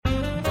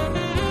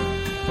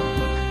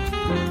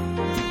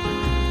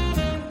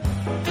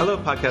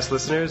Hello, podcast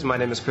listeners. My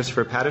name is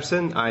Christopher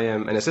Patterson. I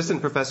am an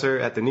assistant professor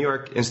at the New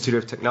York Institute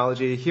of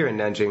Technology here in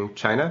Nanjing,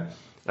 China.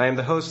 I am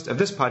the host of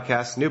this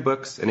podcast, New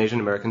Books in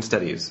Asian American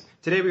Studies.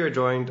 Today we are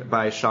joined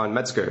by Sean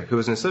Metzger, who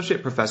is an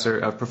associate professor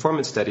of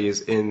performance studies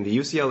in the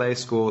UCLA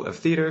School of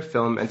Theater,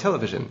 Film, and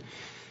Television.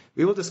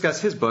 We will discuss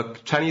his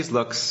book, Chinese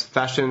Looks,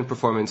 Fashion,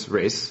 Performance,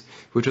 Race,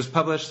 which was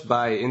published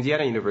by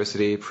Indiana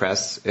University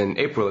Press in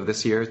April of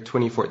this year,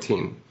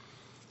 2014.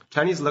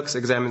 Chinese Looks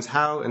examines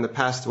how, in the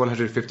past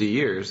 150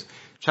 years,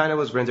 China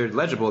was rendered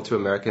legible to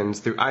Americans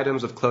through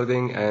items of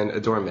clothing and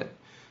adornment.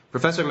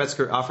 Professor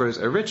Metzger offers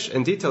a rich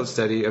and detailed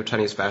study of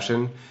Chinese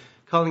fashion,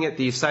 calling it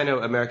the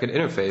Sino-American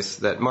interface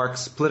that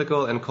marks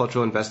political and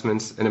cultural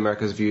investments in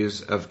America's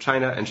views of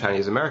China and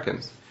Chinese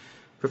Americans.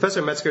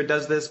 Professor Metzger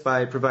does this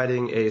by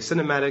providing a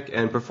cinematic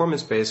and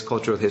performance-based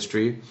cultural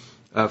history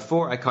of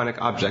four iconic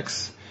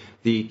objects: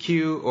 the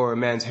queue or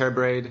man's hair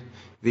braid,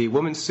 the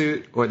woman's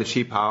suit or the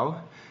qi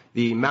pao,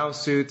 the Mao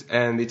suit,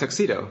 and the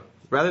tuxedo.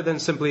 Rather than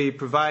simply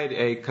provide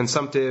a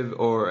consumptive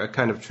or a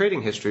kind of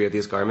trading history of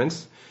these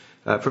garments,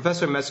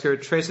 Professor Metzger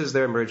traces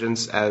their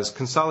emergence as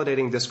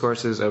consolidating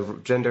discourses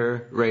of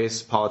gender,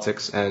 race,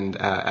 politics, and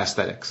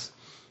aesthetics.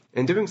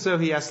 In doing so,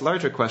 he asks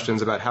larger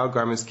questions about how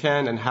garments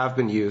can and have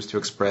been used to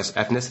express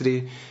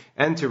ethnicity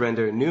and to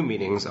render new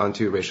meanings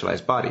onto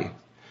racialized body.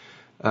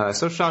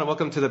 So, Sean,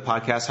 welcome to the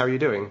podcast. How are you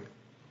doing?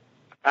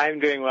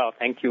 I'm doing well.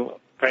 Thank you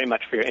very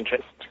much for your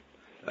interest.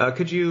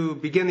 Could you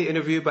begin the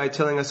interview by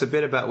telling us a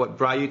bit about what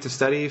brought you to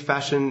study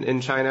fashion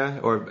in China,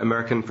 or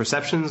American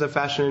perceptions of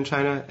fashion in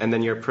China, and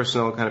then your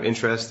personal kind of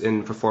interest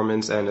in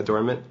performance and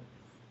adornment?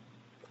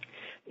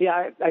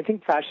 Yeah, I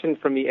think fashion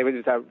for me, it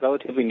was a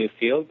relatively new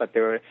field, but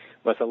there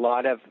was a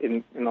lot of,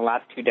 in the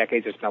last 2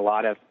 decades, there's been a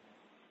lot of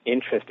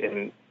interest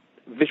in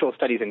visual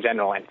studies in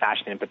general and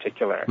fashion in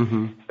particular.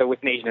 Mm-hmm. So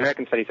with Asian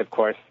American studies, of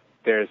course,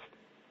 there's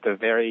the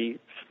very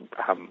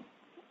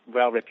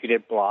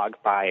well-reputed blog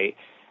by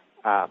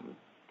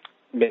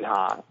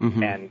Minha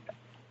and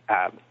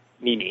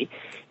Mimi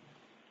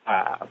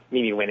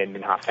Nguyen and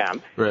Minha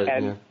Pham. Right,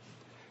 and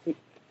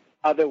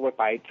other work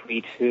by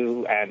Cui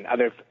Tu and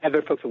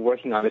other folks are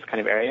working on this kind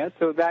of area.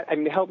 So that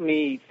helped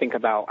me think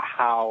about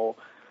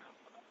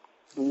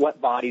what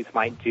bodies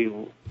might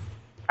do,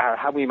 or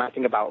how we might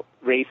think about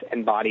race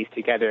and bodies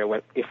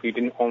together if we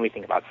didn't only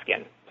think about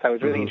skin. So I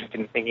was really interested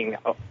in thinking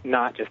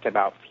not just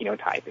about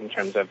phenotype in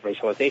terms of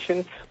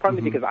racialization,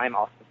 partly because I'm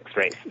also mixed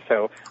race.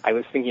 So I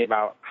was thinking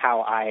about how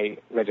I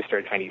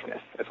register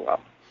Chineseness as well.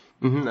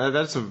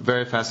 That's a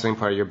very fascinating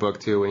part of your book,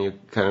 too, when you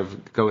kind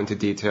of go into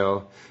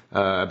detail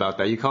about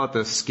that. You call it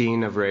the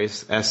skein of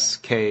race,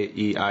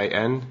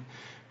 S-K-E-I-N.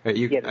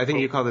 Right? I think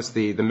you call this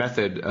the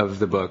method of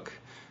the book.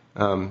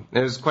 It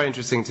was quite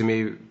interesting to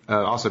me,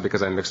 also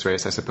because I'm mixed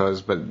race, I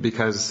suppose, but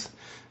because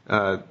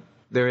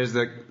there is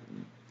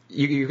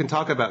you can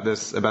talk about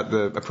this, about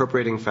the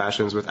appropriating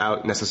fashions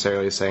without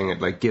necessarily saying it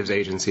like gives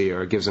agency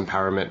or gives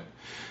empowerment.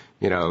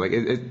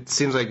 It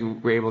seems like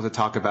we're able to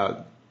talk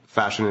about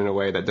fashion in a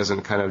way that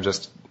doesn't kind of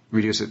just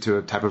reduce it to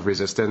a type of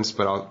resistance,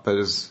 but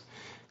is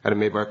kind of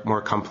made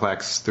more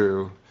complex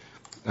through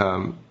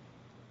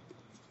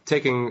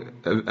taking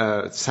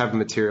type of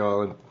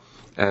material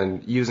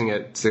and using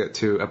it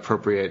to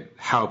appropriate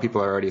how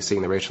people are already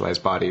seeing the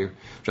racialized body,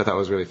 which I thought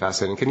was really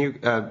fascinating. Can you,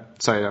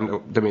 sorry, I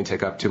don't mean to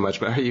take up too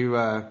much, but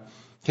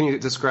can you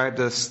describe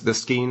the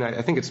skein?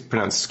 I think it's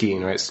pronounced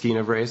skein, right? Skein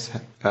of race.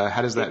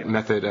 How does that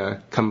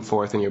method come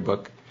forth in your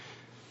book?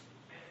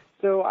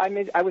 So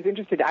I was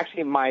interested,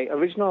 actually, my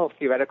original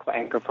theoretical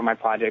anchor for my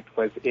project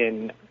was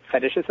in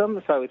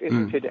fetishism. So I was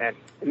interested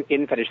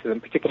in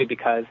fetishism, particularly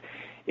because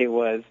it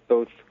was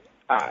both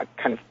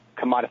kind of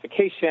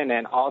commodification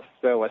and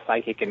also a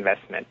psychic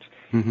investment.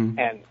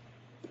 And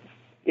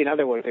in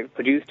other words, it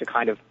produced a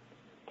kind of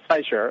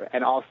pleasure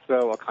and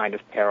also a kind of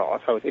peril.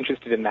 So I was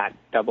interested in that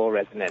double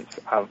resonance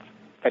of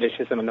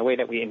fetishism and the way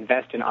that we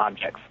invest in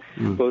objects,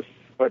 both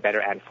for better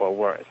and for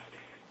worse.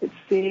 It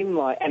seemed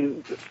like,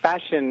 and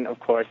fashion, of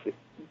course,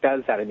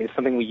 does that. I mean, it's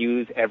something we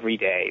use every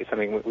day,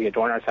 something we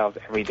adorn ourselves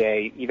every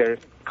day, either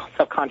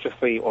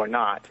subconsciously or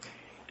not.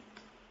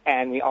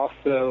 And we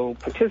also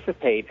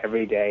participate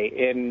every day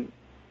in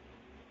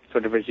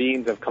sort of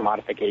regimes of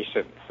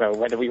commodification. So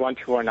whether we want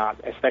to or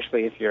not,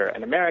 especially if you're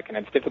an American,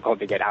 it's difficult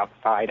to get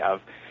outside of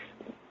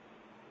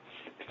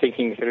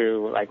thinking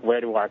through, like,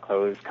 where do our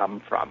clothes come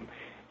from?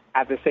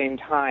 At the same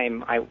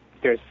time,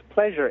 there's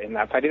pleasure in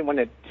that, so I didn't want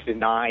to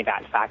deny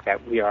that fact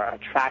that we are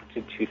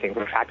attracted to things,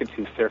 we're attracted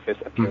to surface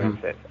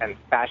appearances, and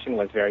fashion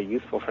was very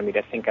useful for me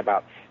to think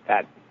about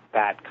that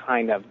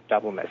kind of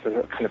doubleness,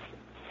 a kind of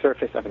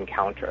surface of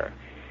encounter.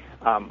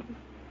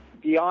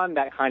 Beyond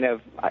that kind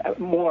of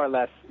more or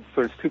less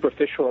sort of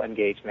superficial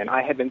engagement,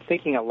 I had been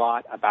thinking a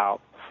lot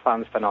about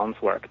Frantz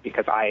Fanon's work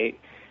because I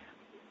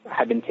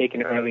had been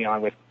taken early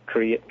on with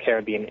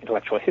Caribbean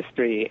intellectual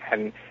history,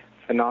 and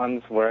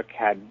Fanon's work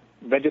had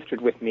registered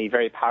with me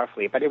very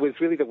powerfully. But it was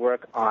really the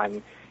work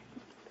on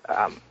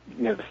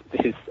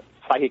his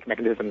psychic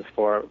mechanisms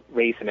for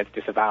race and its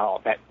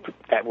disavowal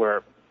that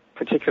were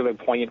particularly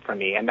poignant for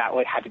me, and that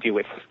had to do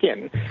with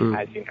skin,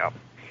 as you know,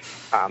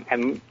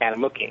 and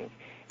looking.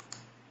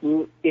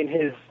 In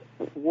his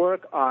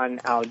work on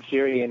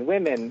Algerian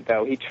women,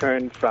 though, he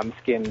turned from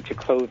skin to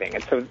clothing,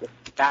 and so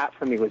that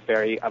for me was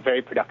a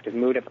very productive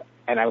move,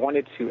 and I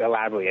wanted to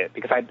elaborate it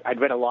because I'd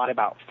read a lot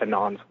about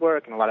Fanon's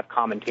work, and a lot of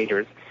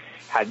commentators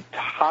had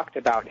talked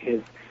about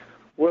his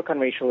work on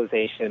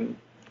racialization,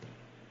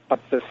 but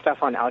the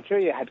stuff on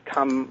Algeria had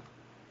come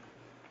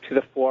to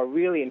the fore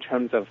really in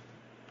terms of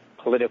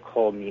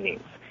political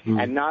meanings,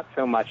 and not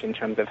so much in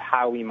terms of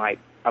how we might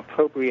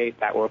appropriate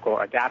that work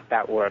or adapt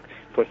that work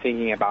for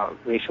thinking about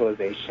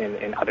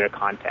racialization in other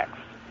contexts.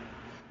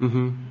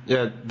 Mm-hmm.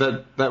 Yeah,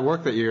 that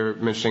work that you're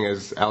mentioning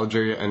is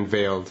Algeria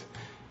Unveiled.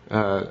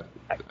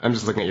 I'm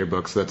just looking at your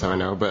book, so that's how I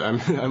know. But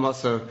I'm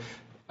also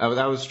I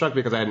was struck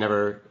because I had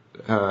never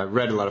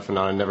read a lot of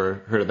Fanon and never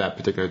heard of that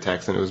particular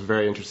text, and it was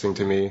very interesting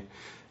to me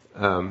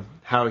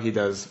how he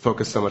does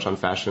focus so much on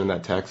fashion in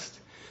that text.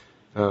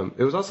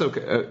 It was also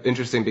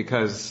interesting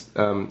because,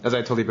 as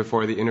I told you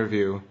before the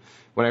interview,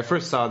 when I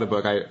first saw the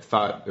book, I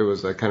thought it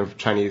was a kind of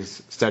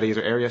Chinese studies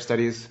or area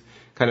studies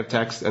kind of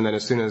text, and then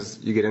as soon as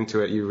you get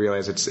into it, you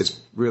realize it's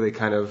really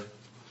kind of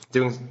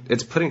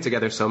it's putting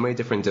together so many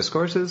different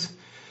discourses.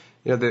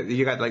 You know,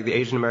 you got like the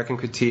Asian American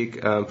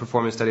critique,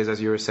 performance studies, as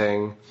you were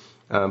saying,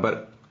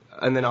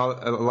 and then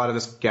a lot of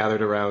this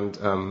gathered around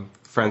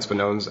Frantz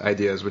Fanon's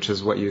ideas, which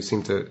is what you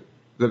seem to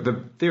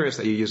the theorists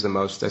that you use the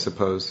most, I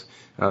suppose,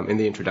 in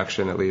the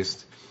introduction at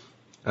least.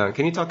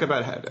 Can you talk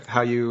about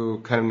how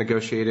you kind of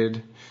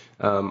negotiated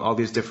all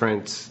these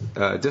different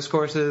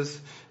discourses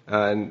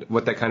and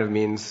what that kind of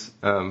means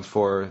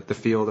for the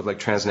field of like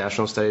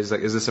transnational studies?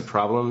 Like, is this a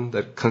problem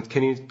that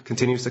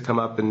continues to come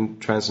up in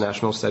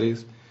transnational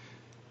studies?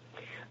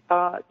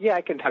 Yeah,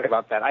 I can talk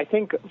about that. I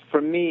think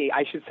for me,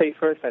 I should say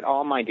first that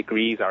all my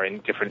degrees are in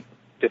different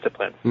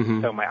disciplines.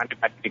 Mm-hmm. So my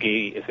undergraduate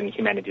degree is in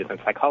humanities and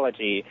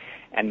psychology,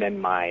 and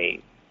then I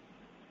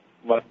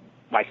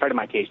started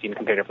my PhD in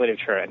comparative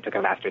literature and took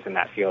a master's in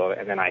that field,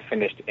 and then I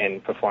finished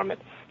in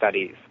performance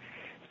studies.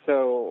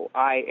 So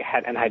I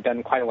had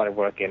done quite a lot of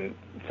work in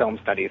film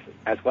studies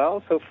as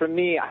well. So for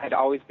me, I had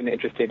always been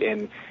interested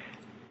in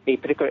a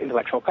particular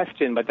intellectual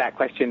question, but that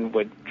question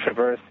would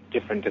traverse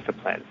different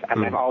disciplines.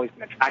 And I've always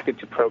been attracted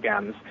to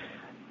programs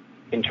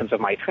in terms of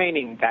my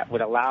training that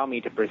would allow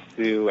me to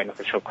pursue an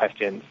intellectual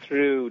question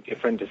through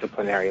different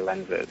disciplinary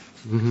lenses.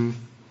 Mm-hmm.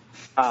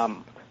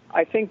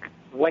 I think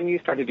when you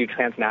start to do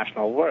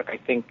transnational work, I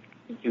think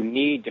you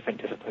need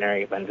different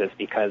disciplinary lenses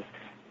because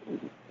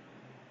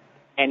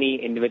any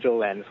individual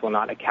lens will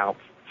not account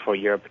for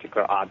your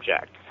particular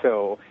object.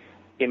 So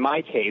in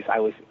my case,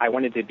 I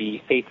wanted to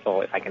be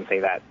faithful, if I can say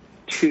that,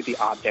 to the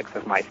objects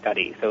of my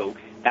study. So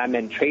that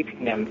meant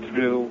tracing them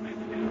through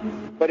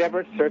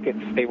whatever circuits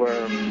they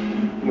were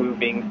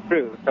moving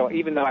through. So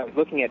even though I was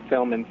looking at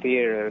film and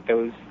theater,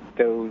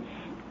 those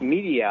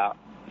media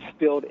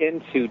spilled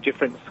into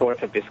different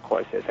sorts of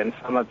discourses, and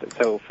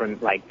so from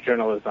like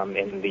journalism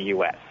in the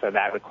U.S., so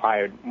that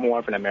required more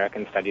of an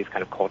American studies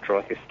kind of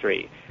cultural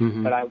history.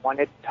 Mm-hmm. But I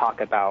wanted to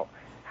talk about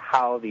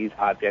how these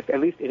objects, at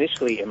least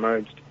initially,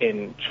 emerged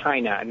in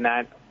China, and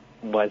that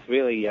was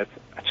really a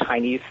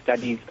Chinese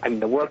studies. I mean,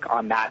 the work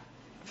on that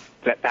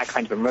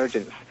kind of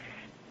emergence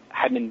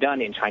had been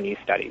done in Chinese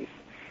studies.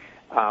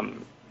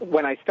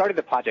 When I started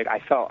the project, I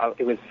felt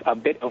it was a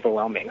bit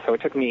overwhelming. So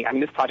it took me,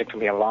 this project took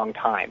me a long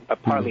time,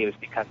 but partly it was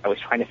because I was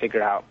trying to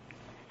figure out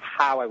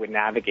how I would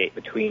navigate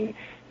between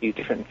these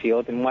different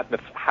fields and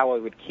how I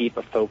would keep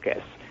a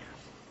focus,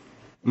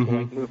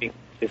 moving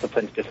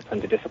discipline to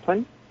discipline to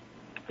discipline.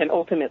 And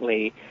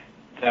ultimately,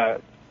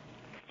 the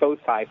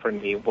foci for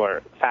me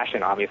were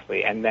fashion,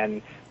 obviously, and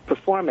then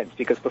performance,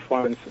 because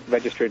performance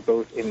registered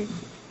both in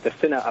the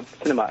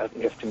cinema of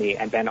interest to me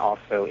and then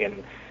also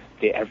in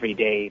the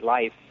everyday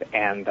life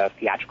and the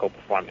theatrical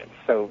performance.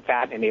 So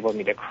that enabled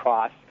me to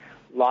cross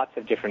lots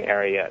of different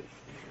areas.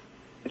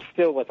 It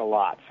still was a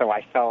lot, so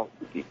I felt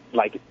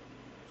like,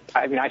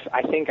 I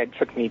think it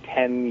took me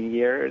 10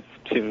 years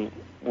to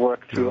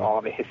work through all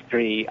the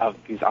history of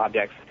these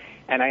objects,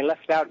 and I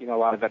left out, a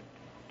lot of the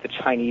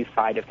Chinese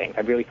side of things.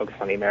 I really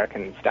focused on the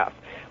American stuff,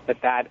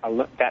 but that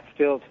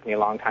still took me a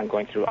long time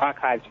going through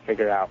archives to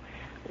figure out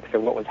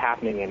what was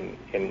happening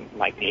in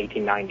like the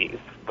 1890s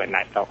when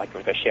I felt like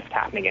there was a shift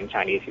happening in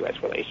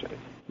Chinese-U.S. relations.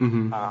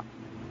 Mm-hmm.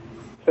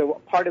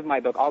 So part of my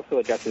book also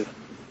addresses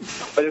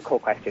political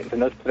questions,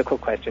 and those political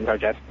questions are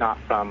just not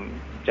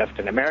from just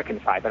an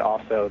American side, but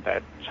also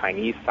the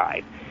Chinese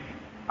side,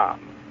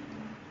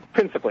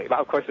 principally.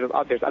 Of course,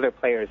 there's other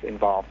players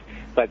involved,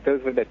 but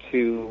those were the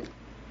two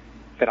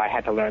that I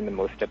had to learn the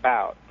most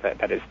about,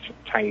 that is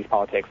Chinese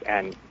politics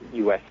and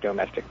U.S.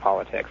 domestic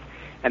politics.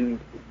 And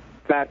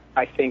that,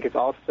 I think, is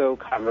also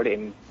covered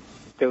in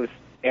those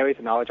areas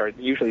of knowledge are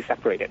usually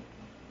separated.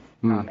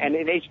 And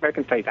in Asian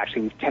American studies,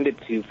 actually, we've tended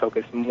to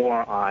focus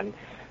more on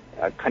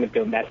kind of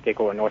domestic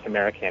or North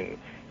American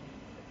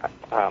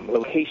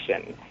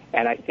location.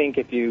 And I think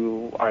if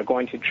you are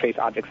going to trace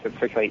objects that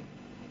circulate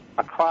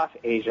across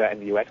Asia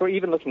and the U.S., or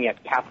even looking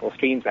at capital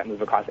streams that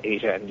move across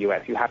Asia and the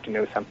U.S., you have to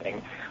know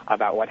something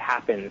about what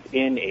happens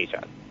in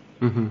Asia.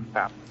 Mm-hmm.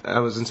 I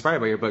was inspired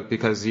by your book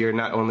because you're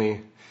not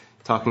only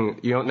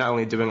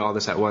doing all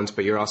this at once,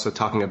 but you're also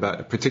talking about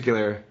a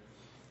particular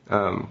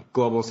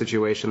global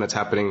situation that's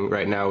happening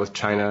right now with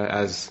China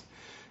as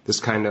this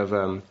kind of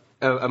a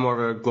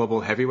more of a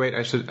global heavyweight,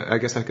 I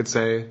guess I could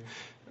say.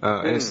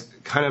 And it's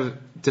kind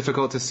of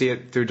difficult to see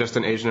it through just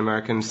an Asian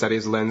American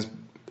studies lens,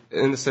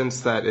 in the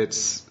sense that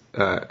it's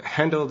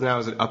handled now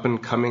as an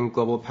up-and-coming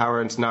global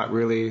power. It's not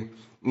really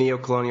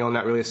neo-colonial,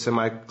 not really a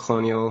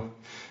semi-colonial,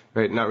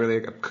 right? Not really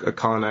a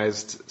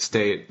colonized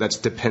state that's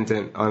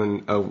dependent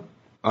on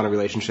a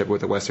relationship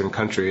with a Western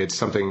country. It's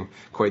something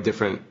quite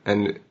different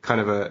and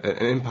kind of an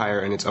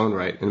empire in its own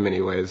right in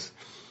many ways.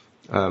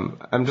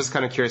 I'm just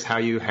kind of curious how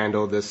you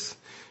handle this,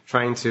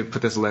 trying to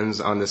put this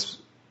lens on this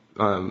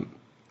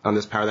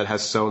power that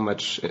has so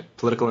much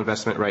political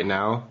investment right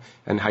now,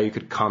 and how you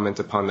could comment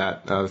upon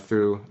that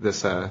through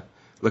this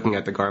looking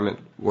at the garment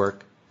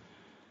work.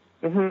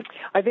 Mm-hmm.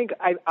 I think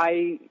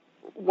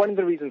one of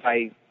the reasons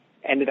I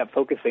ended up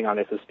focusing on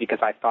this was because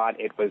I thought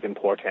it was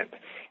important.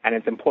 And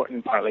it's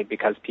important partly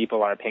because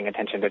people are paying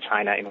attention to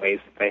China in ways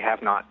they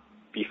have not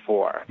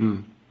before.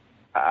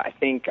 I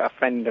think a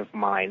friend of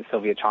mine,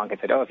 Sylvia Chong, had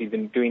said, if you've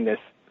been doing this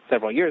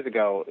several years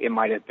ago, it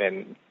might have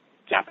been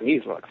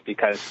Japanese looks,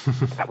 because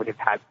that would have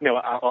had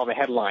all the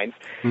headlines.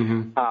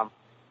 Mm-hmm.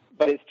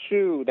 But it's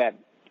true that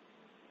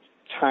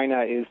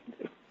China is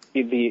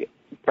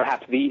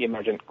perhaps the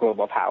emergent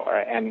global power,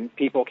 and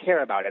people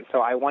care about it.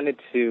 So I wanted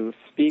to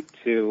speak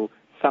to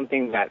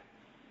something that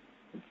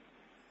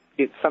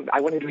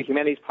I wanted to do a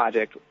humanities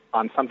project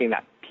on something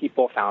that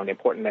people found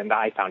important and that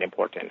I found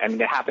important. And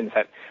it happens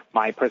that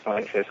my personal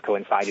interest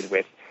coincided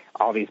with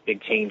all these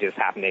big changes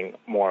happening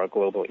more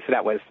globally. So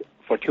that was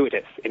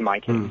fortuitous in my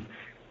case.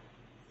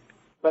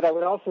 But I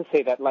would also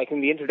say that, like in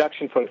the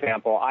introduction, for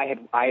example, one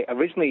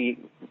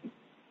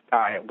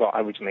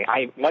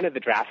of the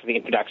drafts of the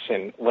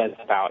introduction was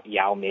about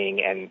Yao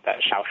Ming and the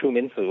Shaoshu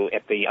Minzu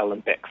at the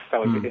Olympics.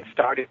 So it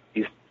started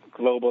these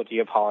global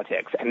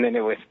geopolitics, and then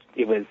it was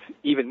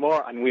even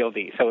more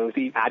unwieldy. So it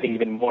was adding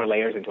even more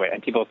layers into it.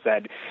 And people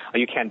said,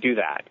 you can't do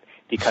that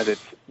because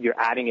you're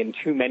adding in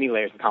too many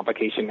layers of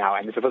complication now,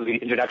 and it's supposed to be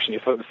the introduction.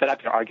 You're supposed to set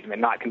up your argument,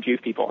 not confuse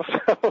people.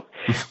 So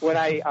when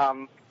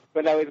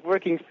I was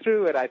working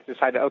through it, I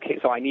decided, okay,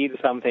 so I need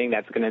something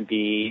that's going to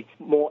be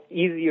more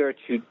easier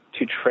to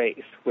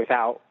trace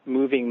without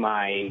moving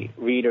my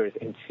readers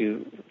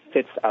into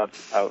fits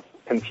of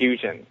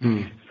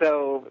confusion.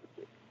 So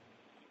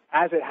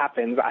as it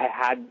happens, I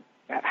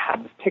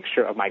had this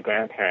picture of my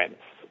grandparents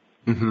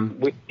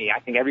with me. I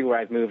think everywhere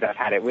I've moved, I've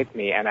had it with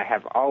me, and I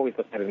have always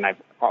looked at it, and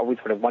I've always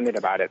sort of wondered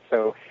about it.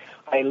 So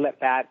I let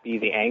that be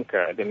the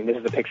anchor. I mean, this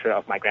is a picture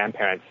of my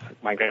grandparents.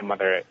 My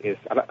grandmother is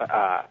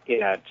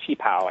in a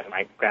qipao, and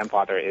my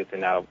grandfather is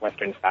in a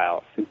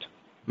Western-style suit.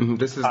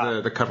 This is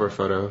the cover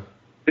photo.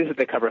 This is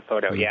the cover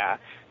photo, yeah.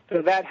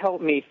 So that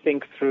helped me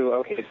think through,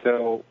 okay,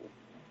 so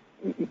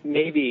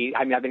maybe,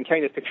 I've been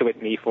carrying this picture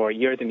with me for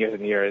years and years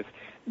and years.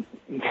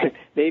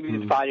 Maybe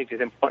this project is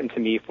important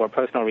to me for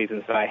personal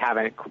reasons that I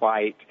haven't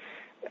quite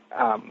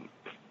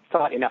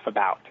thought enough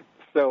about.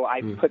 So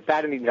I put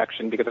that in the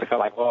introduction because I felt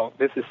like, well,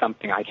 this is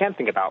something I can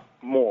think about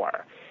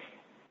more.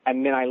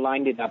 And then I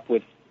lined it up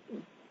with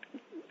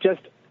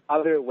just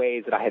other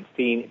ways that I had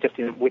seen just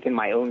within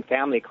my own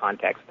family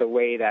context, the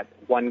way that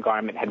one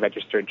garment had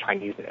registered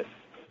Chineseness.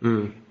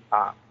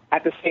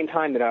 At the same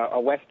time that a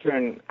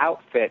Western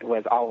outfit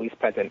was always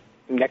present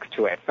next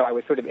to it. So I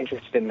was sort of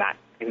interested in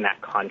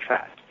that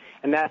contrast.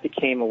 And that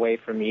became a way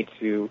for me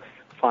to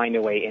find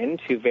a way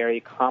into very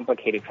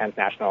complicated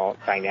transnational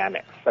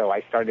dynamics. So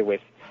I started with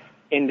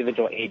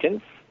individual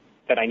agents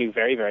that I knew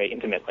very, very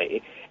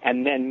intimately,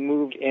 and then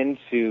moved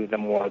into the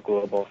more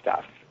global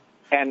stuff.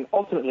 And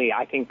ultimately,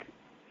 I think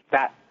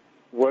that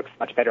works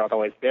much better,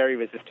 although it's very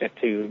resistant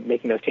to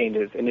making those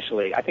changes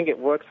initially. I think it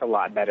works a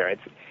lot better.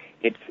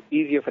 It's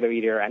easier for the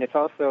reader, and it's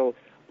also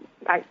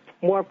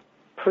more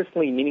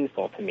personally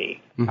meaningful to me.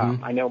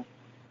 I know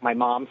my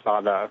mom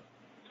saw the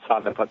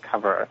book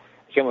cover.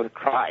 She almost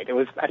cried. It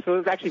was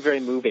actually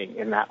very moving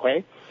in that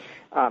way.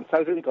 So I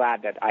was really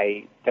glad that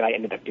I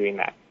ended up doing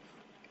that.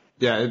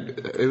 Yeah,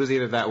 it was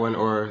either that one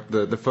or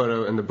the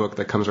photo in the book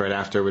that comes right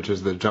after, which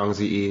is the Zhang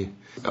Ziyi.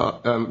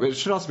 It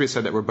should also be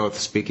said that we're both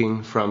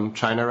speaking from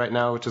China right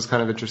now, which is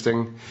kind of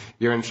interesting.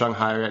 You're in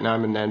Shanghai right now,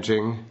 I'm in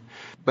Nanjing.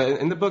 But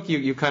in the book,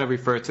 you kind of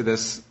refer to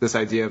this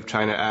idea of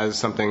China as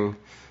something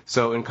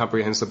so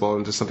incomprehensible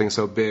and just something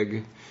so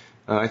big.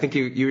 I think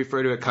you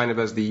refer to it kind of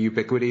as the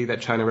ubiquity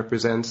that China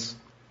represents.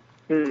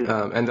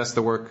 And that's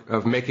the work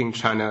of making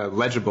China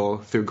legible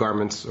through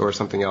garments or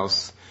something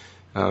else.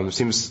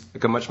 Seems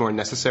like a much more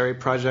necessary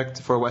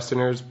project for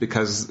Westerners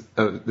because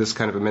of this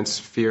kind of immense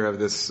fear of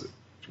this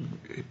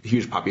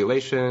huge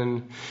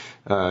population,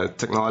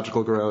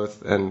 technological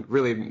growth, and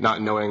really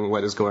not knowing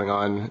what is going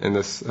on in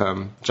this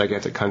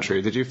gigantic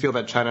country. Did you feel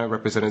that China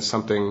represented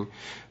something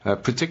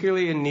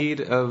particularly in need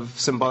of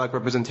symbolic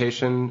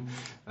representation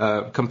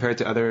compared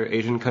to other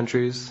Asian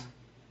countries?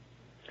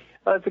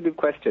 Well, that's a good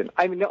question.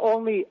 I mean,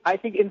 I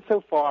think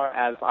insofar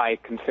as I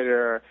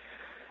consider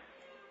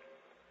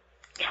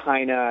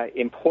China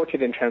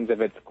important in terms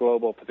of its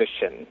global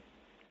position,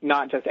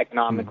 not just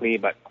economically,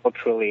 but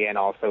culturally, and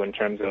also in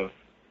terms of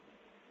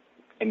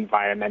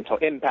environmental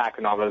impact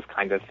and all those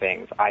kinds of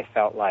things, I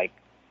felt like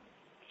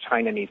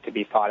China needs to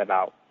be thought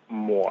about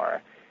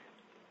more.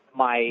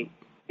 My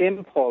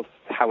impulse,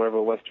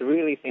 however, was to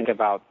really think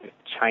about the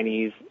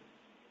Chinese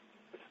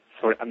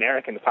sort of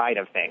American side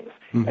of things.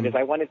 Mm-hmm. That is,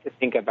 I wanted to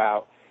think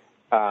about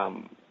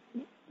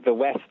the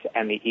West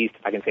and the East,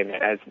 if I can say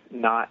that, as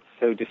not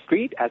so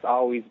discrete, as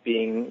always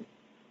being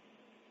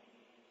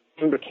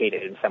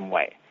imbricated in some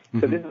way. Mm-hmm.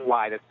 So this is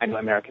why the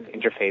Sino-American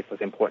interface was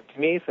important to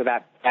me, so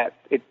that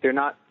they're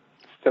not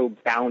so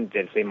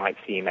bounded as they might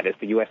seem. That is,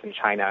 the U.S. and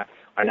China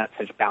are not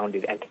such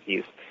bounded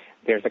entities.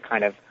 There's a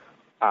kind of,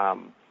 what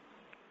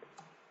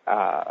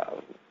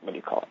do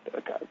you call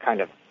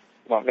it,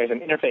 there's an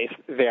interface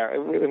there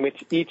in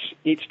which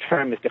each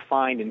term is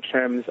defined in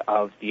terms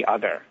of the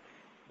other.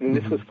 And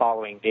this was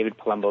following David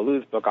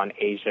Palumbo-Liu's book on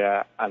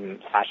Asia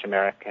 /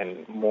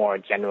 American more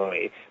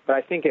generally. But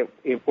I think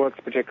it works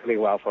particularly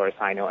well for a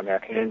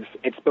Sino-American.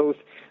 It's both,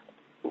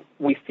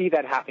 we see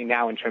that happening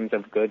now in terms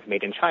of goods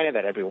made in China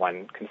that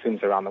everyone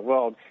consumes around the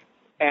world,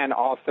 and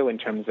also in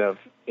terms of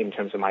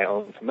my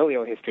own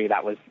familial history,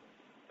 that was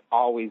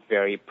always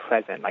very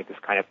present, like this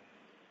kind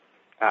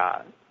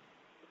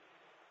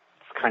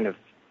of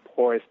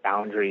porous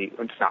boundary,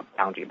 or not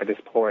boundary, but this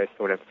porous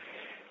sort of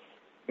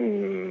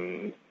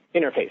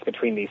interface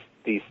between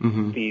these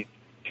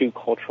two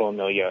cultural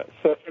milieux.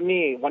 So for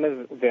me, one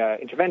of the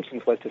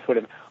interventions was to sort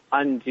of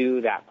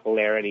undo that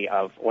polarity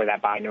or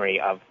that binary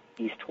of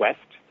East-West,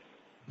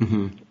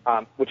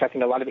 which I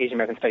think a lot of Asian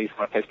American studies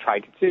work has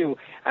tried to do,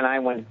 and I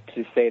wanted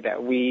to say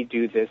that we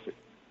do this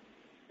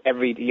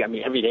every day. I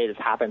mean, every day this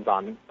happens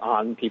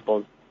on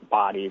people's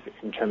bodies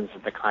in terms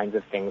of the kinds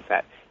of things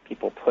that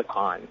people put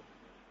on.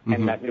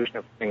 And that notion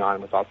of putting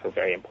on was also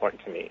very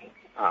important to me.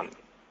 I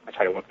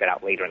try to work that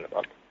out later in the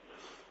book.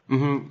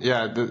 Mm-hmm.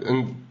 Yeah,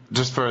 and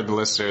just for the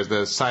listeners,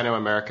 the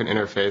Sino-American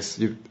interface,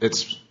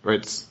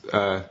 it's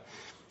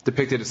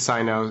depicted as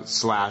Sino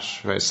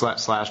slash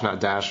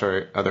not dash,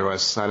 or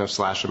otherwise Sino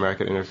 /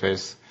 American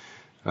interface,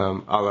 a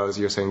la, as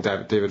you were saying,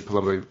 David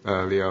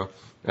Palumbo-Liu.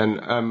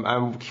 And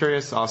I'm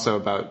curious also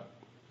about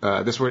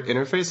this word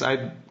interface.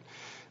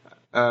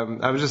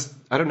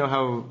 I don't know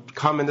how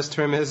common this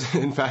term is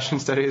in fashion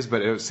studies,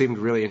 but it seemed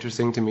really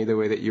interesting to me the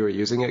way that you were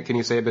using it. Can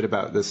you say a bit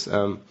about this?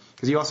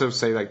 Because you also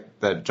say like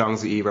that Zhang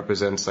Ziyi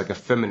represents like a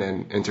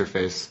feminine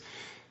interface,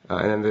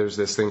 and then there's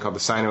this thing called the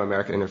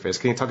Sino-American interface.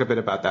 Can you talk a bit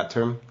about that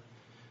term?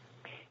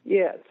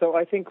 Yeah, so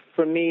I think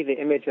for me the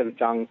image of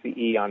Zhang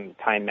Ziyi on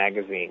Time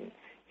magazine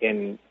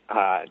in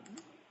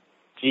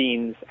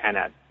jeans and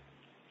a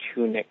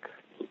tunic,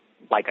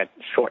 like a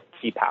short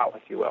qipao,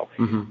 if you will,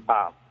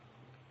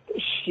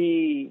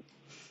 she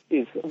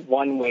is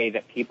one way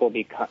that people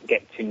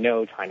get to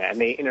know China, and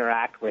they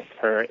interact with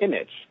her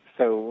image.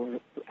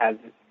 So that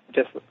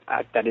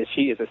is,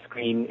 she is a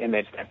screen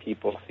image that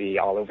people see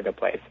all over the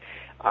place.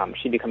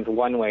 She becomes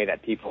one way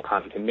that people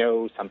come to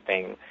know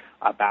something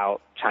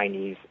about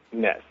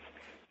Chinese-ness.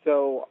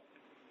 So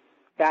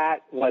that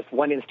was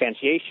one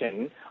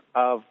instantiation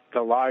of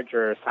the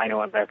larger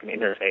Sino-American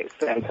interface.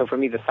 And so for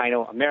me, the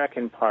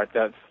Sino-American part,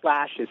 the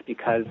slash, is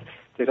because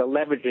there's a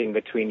leveraging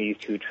between these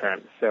two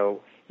terms.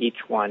 So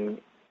each one,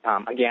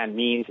 again,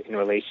 means in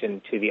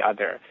relation to the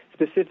other.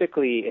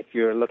 Specifically, if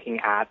you're looking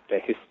at the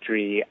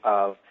history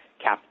of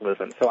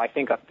capitalism. So I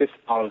think this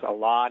follows a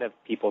lot of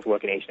people's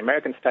work in Asian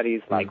American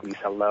studies, like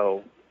Lisa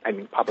Lowe, I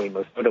mean, probably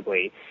most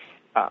notably,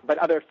 but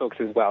other folks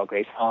as well,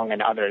 Grace Hong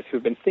and others,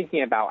 who've been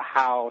thinking about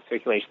how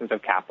circulations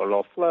of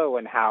capital flow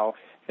and how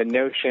the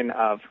notion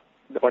of,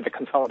 or the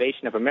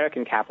consolidation of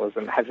American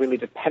capitalism has really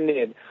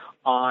depended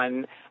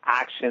on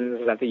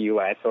actions that the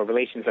U.S. or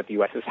relations that the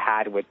U.S. has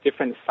had with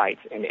different sites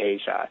in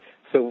Asia.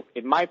 So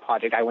in my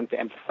project, I wanted to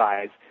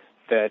emphasize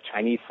the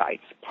Chinese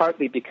sites,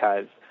 partly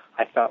because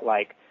I felt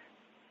like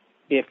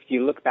if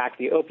you look back at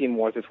the Opium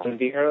Wars, it's one of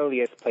the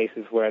earliest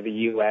places where the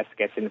U.S.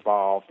 gets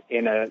involved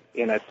in a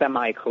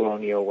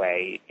semi-colonial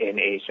way in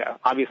Asia.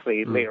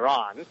 Obviously, later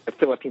on, the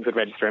Philippines would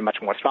register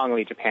much more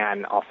strongly,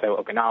 Japan, also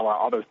Okinawa,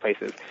 all those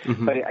places.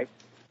 But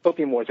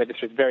Opium Wars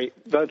registers very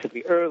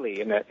relatively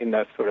early in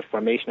the sort of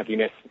formation of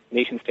the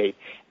nation state,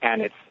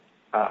 and it's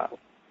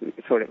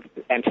sort of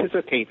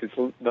anticipates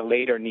the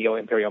later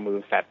neo-imperial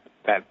moves that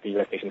the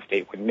U.S. nation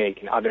state would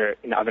make in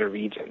other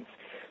regions.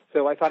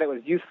 So I thought it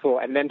was useful,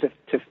 and then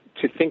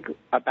to think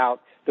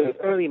about those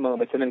early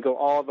moments, and then go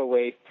all the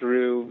way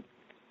through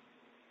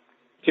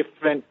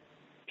different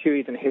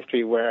periods in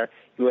history where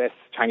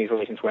U.S.-Chinese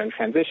relations were in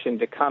transition,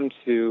 to come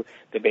to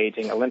the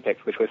Beijing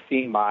Olympics, which was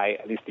seen by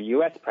at least the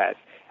U.S. press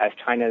as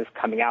China's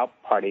coming out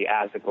party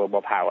as a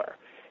global power.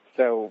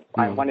 So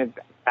I wanted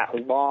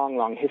that long,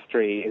 long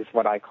history is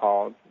what I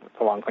call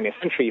the long 20th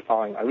century,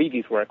 following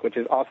Arrighi's work, which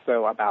is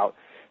also about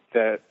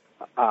the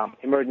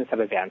emergence of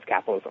advanced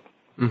capitalism.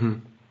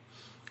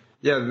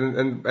 Yeah,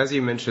 and as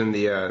you mentioned,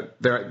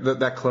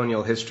 that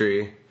colonial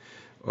history,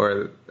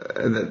 or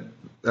that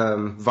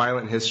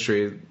violent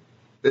history.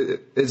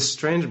 It's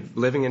strange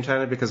living in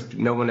China because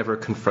no one ever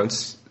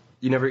confronts.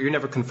 You're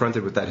never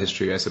confronted with that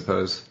history, I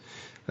suppose,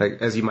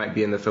 like as you might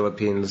be in the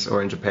Philippines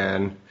or in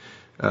Japan,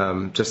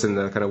 just in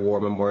the kind of war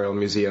memorial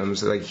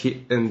museums. Like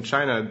in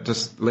China,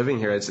 just living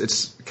here,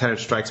 it's kind of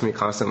strikes me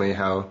constantly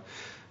how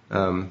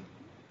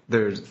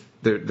there's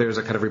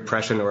a kind of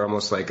repression or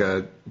almost like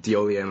a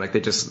Deolian, like they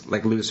just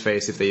like lose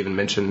face if they even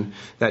mention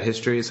that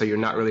history, so you're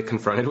not really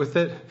confronted with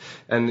it.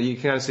 And you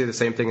kind of see the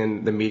same thing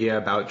in the media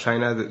about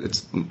China, that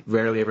it's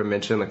rarely ever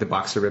mentioned, like the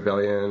Boxer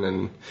Rebellion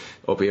and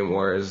Opium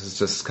Wars. It's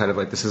just kind of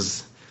like this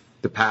is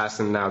the past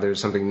and now there's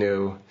something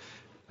new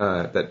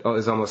that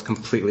is almost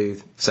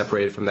completely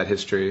separated from that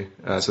history.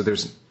 So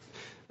there's,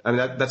 I mean,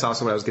 that's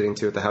also what I was getting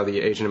to with how the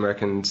Asian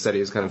American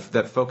studies kind of,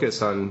 that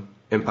focus on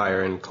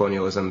empire and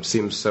colonialism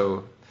seems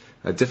so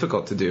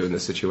difficult to do in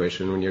this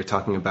situation when you're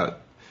talking about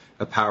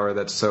a power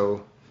that's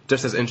so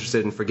just as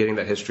interested in forgetting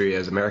that history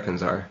as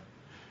Americans are.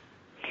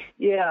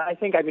 Yeah, I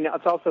think,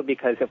 it's also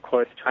because, of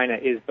course, China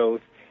is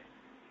both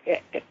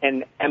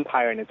an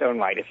empire in its own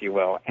right, if you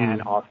will,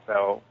 and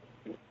also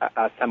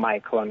a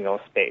semi-colonial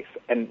space.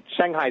 And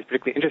Shanghai is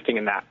particularly interesting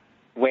in that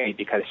way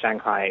because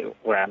Shanghai,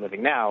 where I'm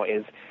living now,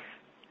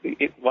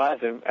 it was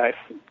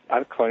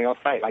a colonial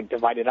site, like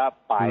divided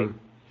up by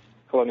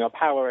colonial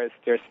powers.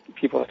 There's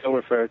people still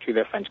refer to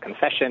the French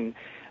concession.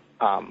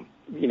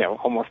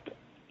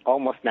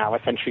 Almost now,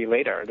 a century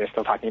later, they're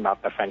still talking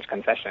about the French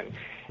concession.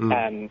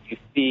 And you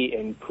see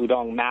in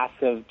Pudong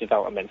massive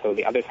development, so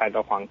the other side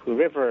of the Huangpu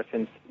River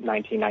since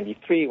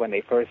 1993 when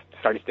they first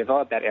started to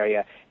develop that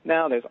area.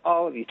 Now there's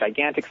all of these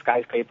gigantic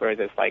skyscrapers.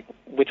 It's like,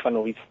 which one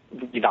will be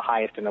the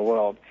highest in the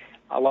world?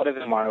 A lot of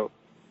them are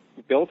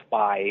built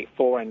by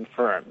foreign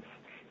firms.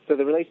 So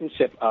the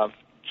relationship of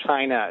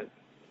China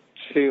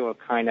to a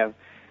kind of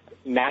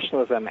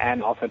nationalism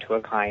and also to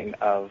a kind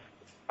of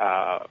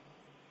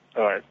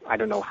or I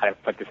don't know how to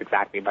put this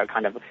exactly, but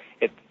kind of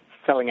it's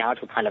selling out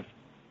to a kind of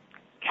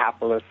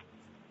capitalist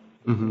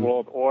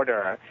world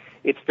order.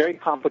 It's very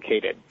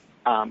complicated,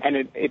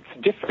 and it's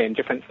different in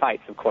different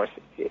sites, of course,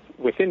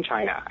 within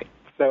China.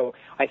 So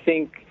I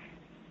think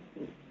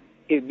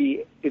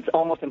it's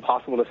almost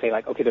impossible to say,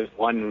 like, okay, there's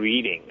one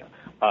reading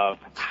of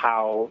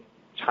how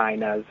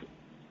China's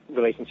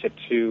relationship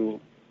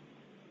to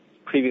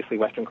previously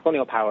Western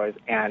colonial powers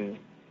and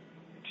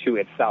to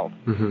itself,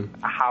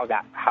 how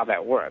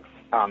that works.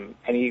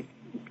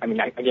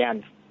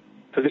 Again,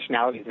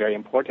 positionality is very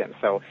important.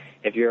 So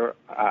if you're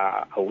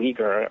a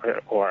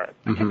Uyghur or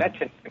a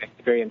Tibetan, can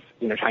experience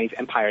Chinese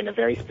empire in a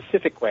very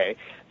specific way.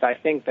 So I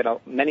think that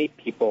many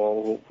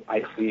people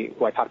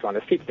who I talk to on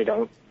the street, it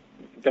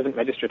doesn't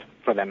register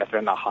for them if they're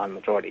in the Han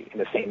majority in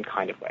the same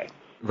kind of way.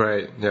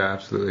 Right. Yeah.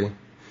 Absolutely.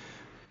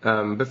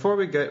 Before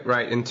we get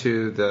right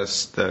into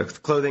the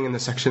clothing and the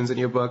sections in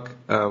your book,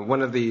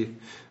 one of the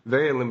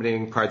very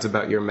illuminating parts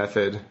about your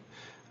method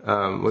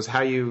was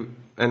how you,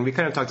 and we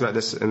kind of talked about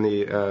this in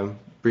the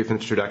brief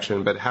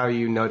introduction, but how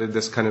you noted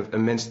this kind of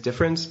immense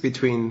difference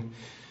between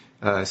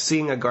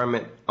seeing a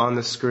garment on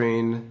the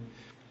screen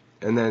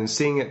and then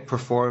seeing it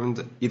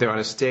performed either on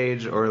a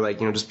stage or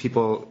just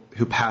people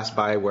who pass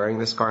by wearing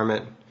this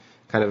garment,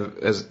 kind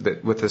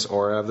of with this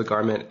aura of the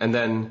garment, and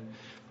then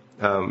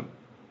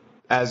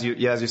as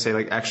you say,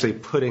 like actually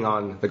putting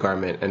on the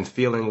garment and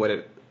feeling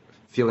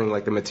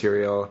like the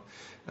material,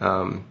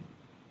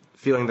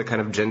 feeling the kind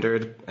of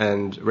gendered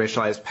and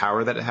racialized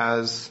power that it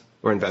has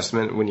or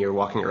investment when you're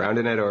walking around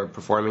in it or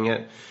performing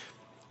it.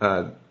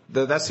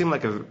 That seemed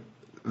like a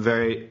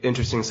very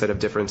interesting set of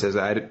differences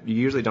that you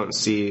usually don't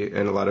see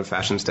in a lot of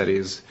fashion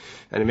studies.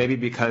 And maybe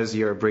because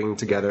you're bringing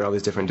together all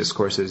these different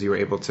discourses, you were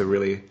able to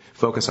really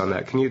focus on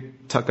that. Can you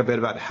talk a bit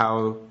about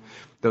how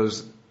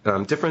those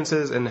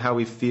differences in how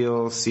we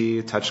feel,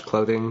 see, touch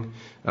clothing,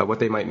 what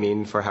they might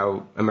mean for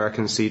how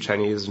Americans see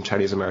Chinese and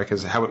Chinese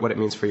Americans, what it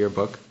means for your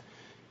book?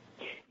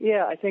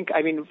 Yeah, I think,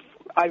 I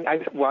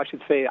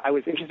should say I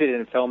was interested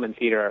in film and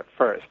theater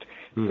first.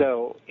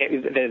 So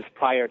it is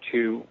prior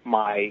to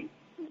my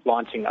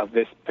launching of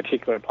this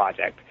particular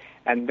project.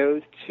 And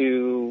those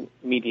two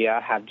media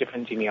have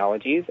different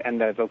genealogies, and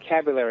the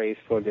vocabularies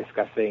for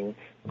discussing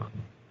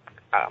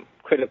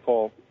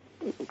critical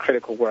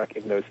work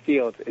in those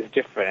fields is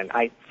different.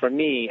 And for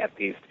me, at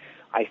least,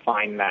 I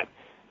find that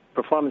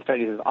performance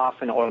studies is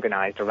often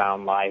organized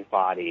around live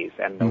bodies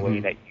and the way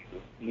that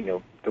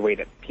the way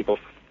that people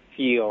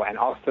feel, and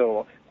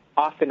also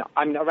often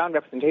around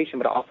representation,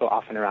 but also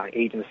often around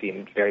agency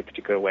in very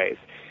particular ways.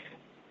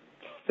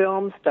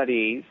 Film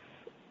studies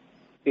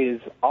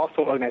is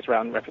also organized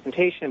around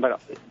representation,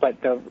 but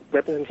the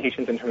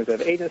representations in terms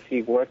of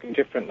agency work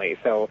differently.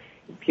 So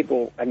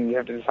people, you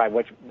have to decide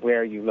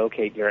where you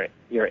locate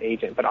your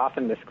agent. But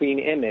often the screen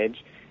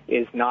image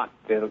is not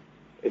the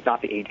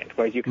agent.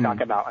 Whereas you can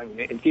talk about,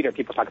 in theater,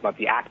 people talk about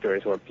the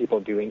actors or people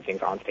doing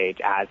things on stage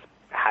as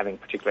having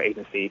particular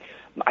agency.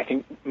 I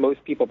think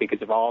most people,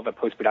 because of all the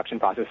post-production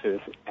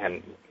processes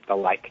and the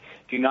like,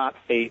 do not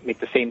make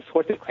the same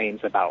sorts of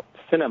claims about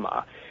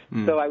cinema.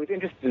 So I was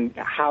interested in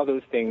how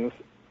those things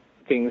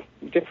things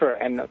differ.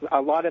 And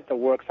a lot of the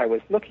works I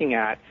was looking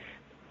at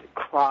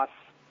cross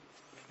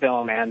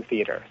film and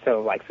theater.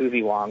 So like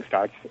Susie Wong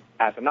starts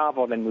as a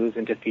novel, then moves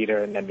into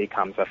theater, and then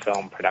becomes a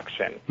film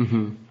production.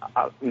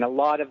 And a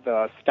lot of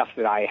the stuff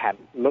that I had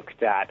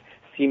looked at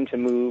seemed to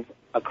move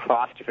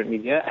across different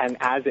media, and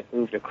as it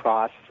moved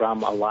across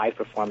from a live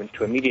performance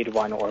to a mediated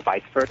one or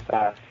vice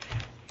versa,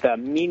 the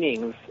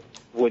meanings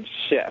would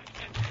shift.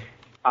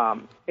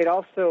 It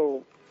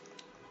also,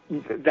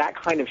 that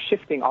kind of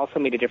shifting also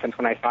made a difference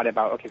when I thought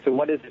about, okay, so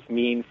what does this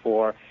mean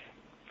for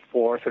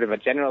sort of a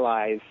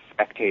generalized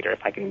spectator, if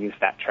I can use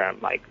that term,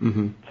 like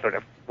sort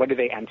of what do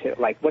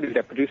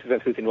the producers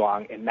of Susie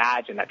Wong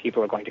imagine that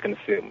people are going to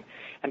consume?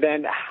 And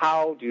then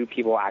how do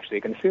people actually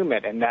consume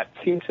it? And that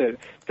seemed to,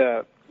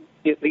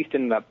 at least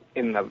in the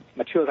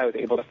materials I was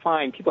able to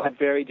find, people had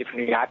very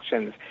different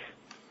reactions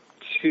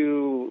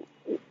to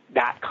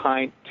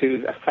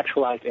to a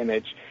sexualized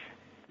image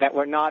that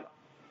were not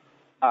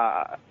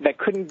that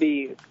couldn't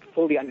be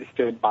fully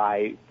understood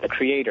by the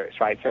creators,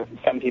 right? So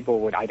some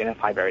people would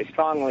identify very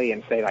strongly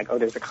and say, like, oh,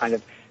 there's a kind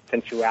of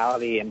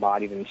sensuality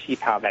embodied in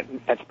Qipao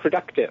that's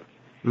productive.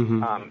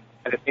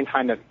 At the same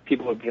time, that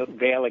people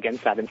would rail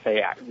against that and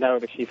say, no,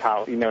 the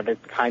Qipao, the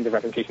kinds of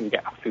representations you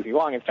get of Susie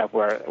Wong and stuff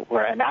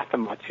were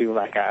anathema to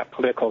like a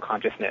political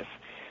consciousness.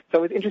 So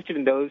I was interested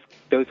in those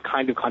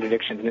kinds of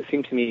contradictions, and it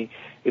seemed to me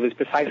it was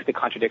precisely the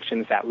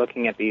contradictions that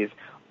looking at these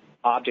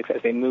objects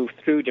as they move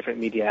through different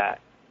media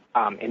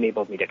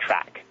enabled me to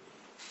track.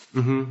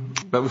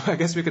 But I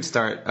guess we could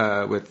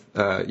start with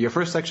your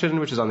first section,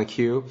 which is on the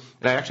queue.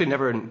 And I actually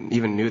never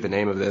even knew the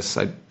name of this.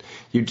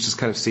 You just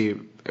kind of see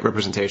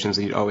representations,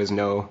 and you'd always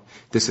know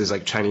this is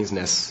like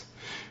Chinese-ness,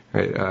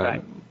 right?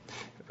 Right.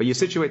 But you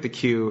situate the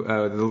queue,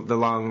 the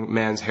long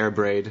man's hair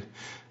braid,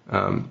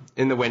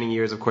 in the waning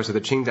years, of course, of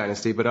the Qing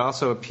dynasty, but it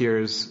also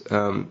appears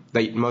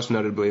that most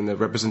notably in the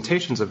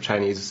representations of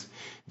Chinese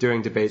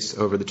during debates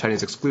over the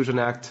Chinese Exclusion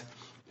Act,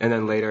 and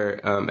then later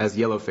as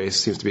yellowface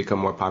seems to become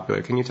more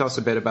popular. Can you tell us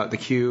a bit about the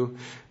queue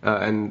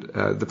and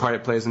the part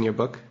it plays in your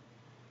book?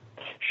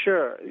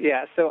 Sure.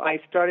 Yeah. So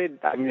I started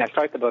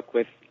the book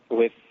with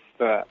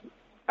the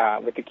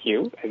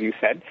queue, as you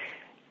said.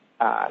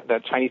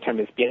 The Chinese term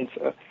is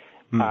bianzi.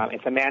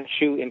 It's a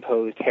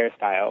Manchu-imposed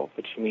hairstyle,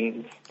 which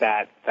means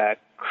that the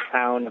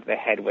crown of the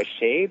head was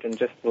shaved and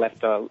just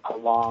left a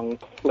long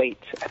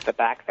plait at the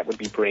back that would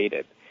be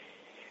braided.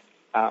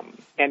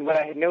 And what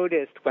I had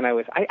noticed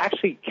I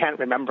actually can't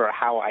remember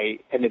how I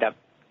ended up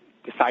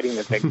deciding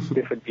that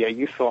this would be a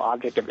useful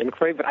object of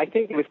inquiry, but I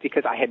think it was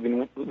because I had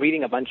been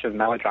reading a bunch of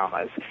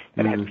melodramas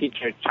that had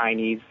featured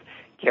Chinese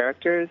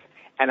characters,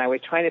 and I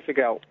was trying to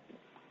figure out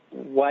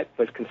what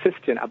was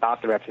consistent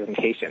about the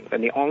representations.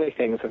 And the only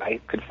things that I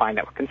could find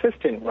that were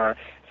consistent were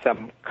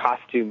some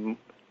costume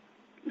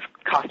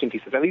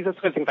pieces. At least those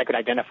sort of things I could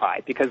identify,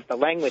 because the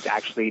language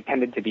actually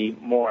tended to be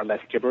more or less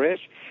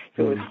gibberish.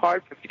 So it was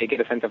hard for me to get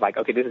a sense of like,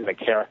 okay, this is a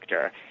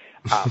character.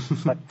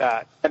 But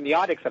the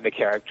semiotics of the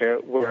character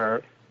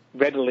were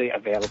readily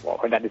available,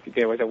 or that is,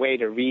 there was a way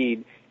to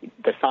read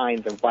the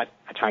signs of what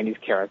a Chinese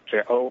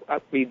character,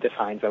 read the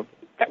signs of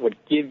that would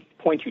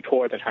point you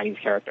towards a Chinese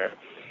character.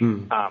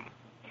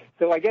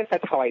 So I guess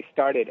that's how I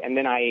started, and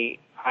then I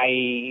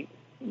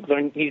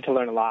needed to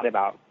learn a lot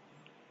about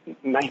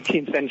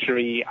 19th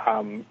century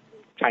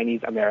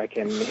Chinese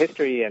American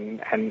history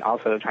and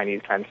also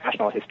Chinese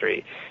transnational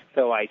history.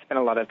 So I spent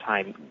a lot of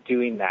time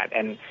doing that.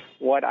 And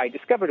what I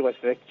discovered was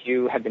that the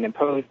queue had been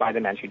imposed by the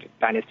Manchu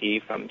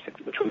dynasty,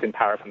 which was in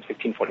power from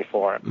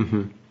 1644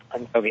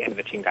 until the end of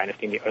the Qing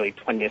dynasty in the early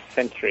 20th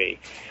century.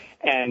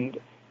 And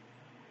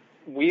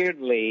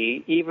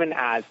weirdly, even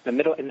in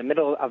the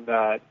middle of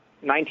the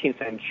 19th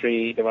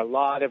century, there were a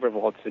lot of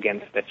revolts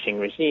against the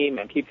Qing regime,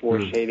 and people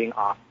were shaving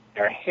off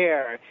their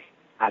hair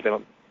as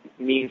a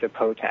means of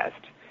protest.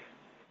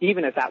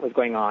 Even as that was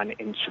going on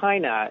in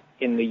China,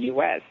 in the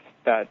U.S.,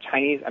 the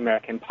Chinese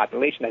American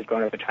population has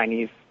grown up, the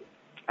Chinese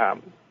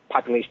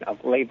population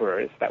of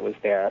laborers that was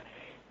there,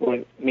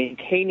 were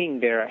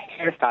maintaining their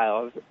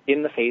hairstyles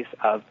in the face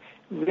of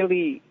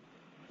really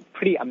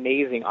pretty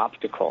amazing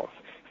obstacles.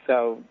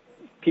 So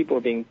people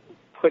were being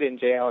put in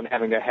jail and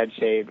having their head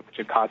shaved, which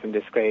would cause them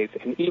disgrace.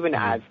 And even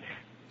as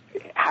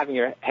having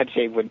your head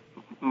shaved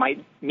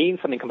might mean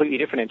something completely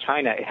different in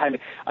China, it had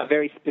a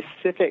very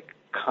specific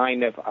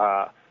kind of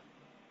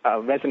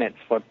resonance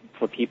for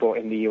people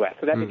in the U.S.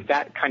 So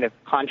that kind of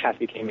contrast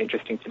became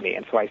interesting to me,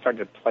 and so I started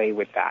to play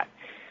with that.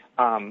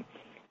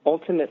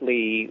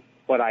 Ultimately,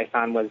 what I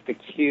found was the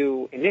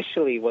queue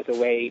initially was a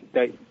way,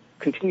 the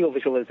continual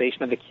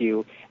visualization of the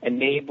queue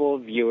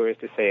enabled viewers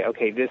to say,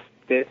 okay,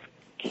 this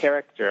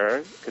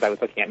character, because I was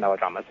looking at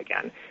melodramas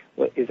again,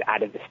 is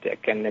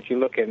atavistic. And if you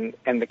look and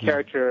the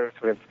character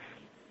sort of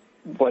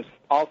was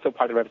also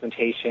part of the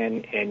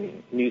representation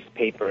in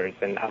newspapers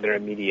and other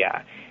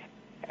media.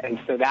 And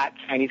so that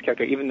Chinese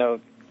character, even though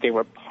they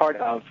were part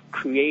of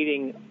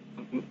creating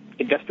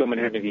industrial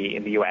modernity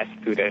in the U.S.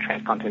 through the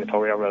transcontinental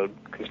railroad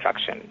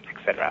construction,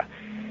 etc.,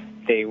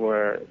 they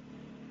were,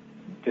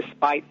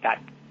 despite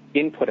that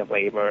input of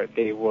labor,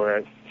 they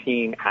were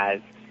seen as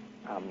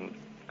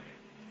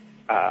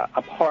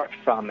apart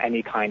from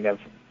any kind of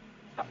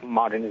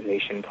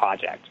modernization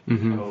project.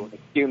 Mm-hmm. So the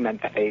queue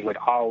meant that they would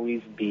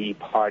always be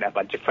part of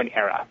a different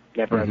era,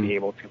 never Mm-hmm. be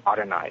able to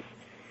modernize,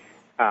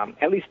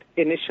 at least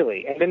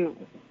initially. And then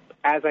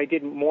as I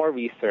did more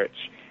research,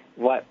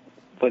 what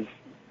was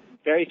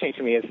very strange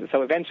to me is,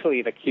 so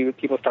eventually the queue,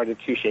 people started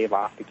to shave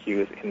off the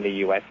queues in the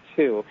U.S.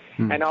 too.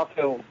 Mm. And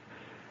also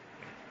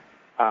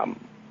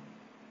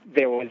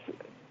there was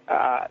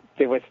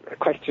a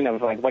question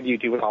of, like, what do you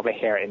do with all the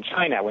hair in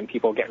China when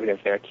people get rid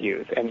of their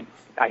queues? And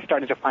I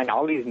started to find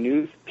all these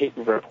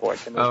newspaper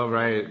reports. Oh,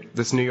 right.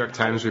 This New York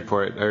Times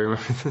report, I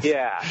remember this.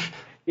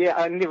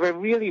 Yeah, and they were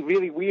really,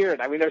 really weird.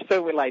 I mean, they're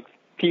so, like,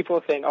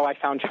 people saying, oh, I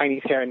found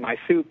Chinese hair in my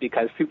soup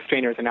because soup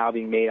strainers are now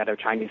being made out of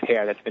Chinese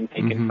hair that's been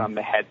taken Mm-hmm. from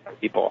the heads of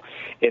people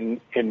in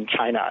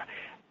China.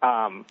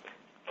 I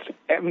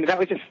mean, that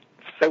was just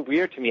so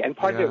weird to me. And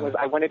part of it was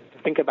I wanted to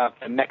think about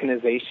the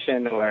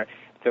mechanization or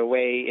the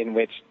way in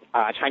which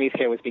Chinese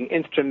hair was being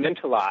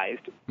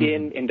instrumentalized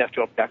in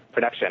industrial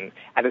production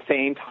at the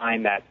same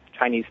time that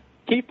Chinese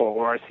people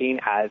were seen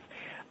as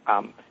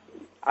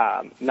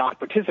not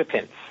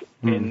participants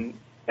in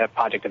the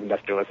project of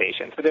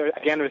industrialization. So there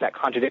was that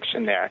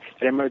contradiction there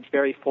that emerged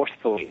very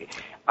forcefully,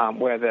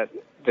 where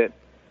the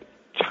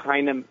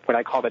China, what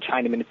I call the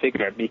Chinaman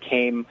figure,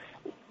 became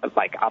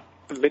like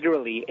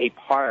literally a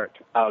part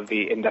of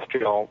the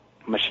industrial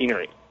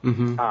machinery,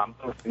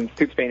 both in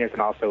soup strainers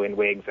and also in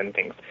wigs and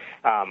things.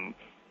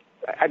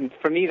 And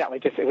for me, that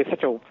was it was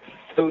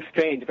so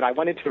strange. But I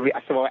wanted to.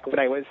 So what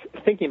I was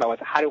thinking about was,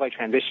 how do I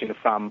transition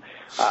from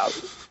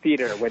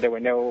theater where there were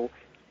no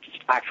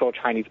actual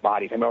Chinese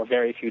bodies, and there were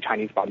very few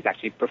Chinese bodies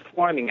actually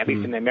performing, at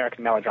least in the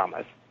American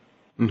melodramas,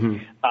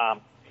 in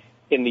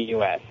the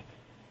U.S.,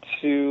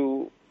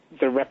 to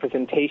the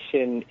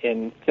representation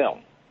in film,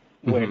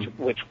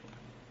 which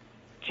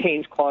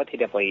changed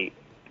qualitatively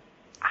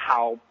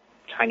how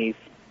Chinese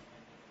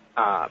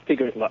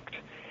figures looked.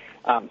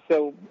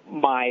 So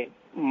my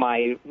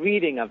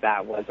reading of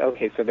that was,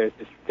 okay, so there's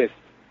this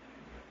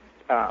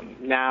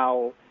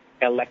now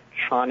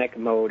electronic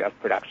mode of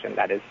production,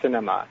 that is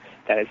cinema,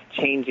 that is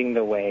changing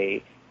the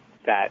way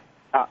that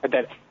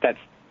that's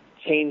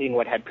changing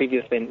what had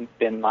previously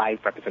been live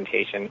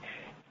representation,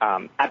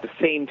 at the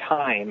same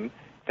time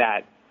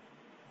that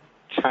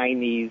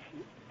Chinese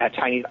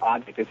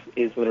object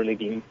is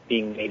literally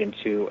being made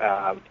into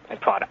a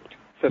product.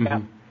 So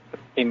that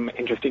became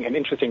an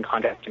interesting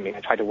concept to me. I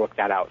tried to work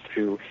that out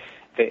through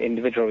the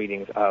individual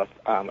readings of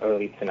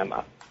early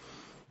cinema.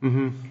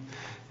 Mm-hmm.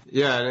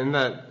 Yeah, and in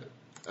that,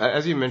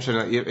 as you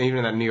mentioned, even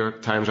in that New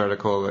York Times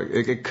article,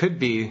 it could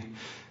be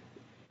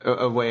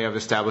a way of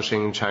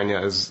establishing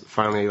China as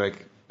finally,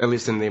 like, at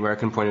least in the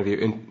American point of view,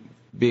 in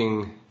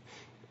being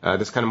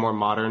this kind of more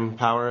modern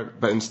power,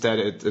 but instead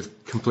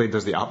it completely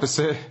does the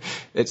opposite.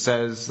 It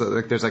says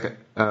like there's like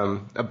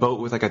a boat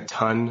with like a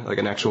ton, like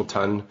an actual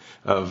ton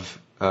of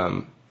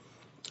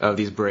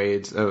these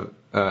braids of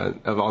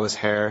all this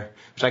hair,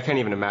 which I can't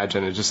even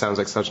imagine. It just sounds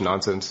like such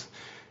nonsense.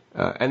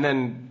 And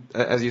then,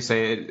 as you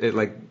say, it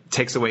like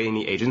takes away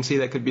any agency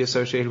that could be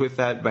associated with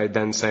that by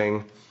then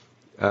saying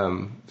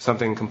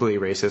something completely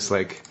racist,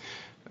 like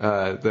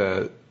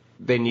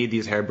they need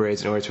these hair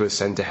braids in order to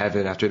ascend to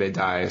heaven after they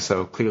die.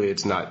 So clearly,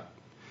 it's not,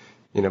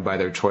 by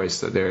their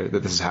choice that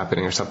this is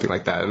happening or something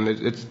like that. And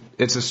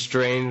it's a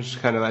strange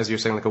kind of, as you're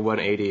saying, like a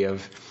 180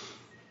 of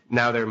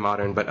now they're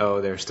modern, but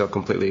they're still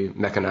completely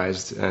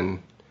mechanized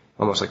and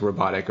almost like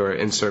robotic or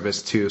in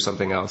service to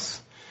something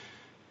else.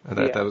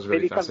 That was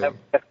really fascinating.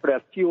 They become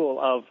the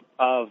fuel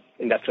of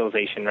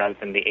industrialization rather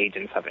than the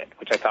agents of it,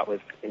 which I thought was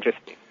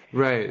interesting.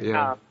 Right,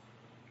 yeah.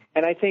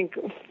 And I think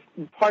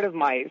part of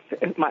my,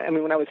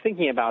 when I was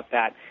thinking about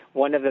that,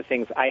 one of the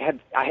things I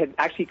had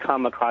actually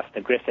come across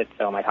the Griffith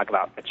film I talk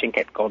about, The Chink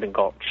at Golden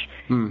Gulch,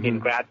 in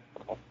grad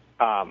school.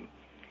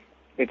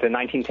 It's a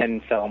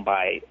 1910 film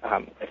by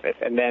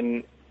Griffith. And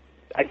then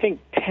I think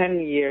 10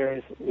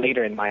 years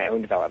later in my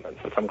own development,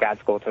 so from grad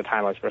school to the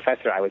time I was a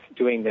professor, I was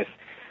doing this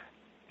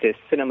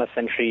Cinema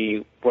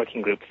Century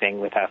working group thing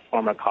with a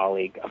former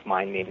colleague of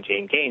mine named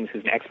Jane Gaines,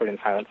 who's an expert in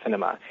silent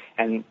cinema.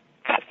 And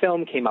that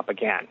film came up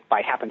again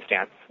by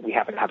happenstance. We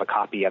happen to have a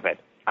copy of it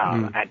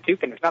at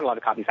Duke, and there's not a lot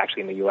of copies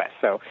actually in the U.S.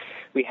 So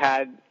we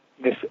had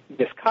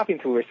this copy,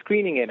 and so we were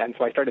screening it, and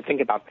so I started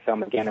thinking about the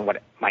film again and what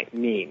it might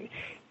mean.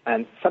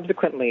 And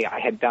subsequently, I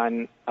had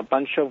done a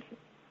bunch of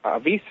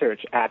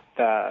research at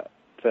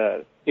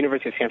the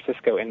University of San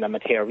Francisco in the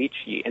Matteo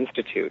Ricci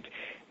Institute,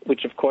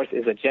 which of course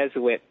is a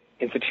Jesuit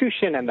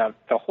institution, and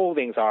the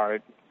holdings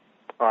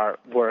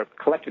were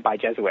collected by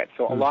Jesuits.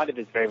 So a lot of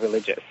it is very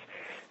religious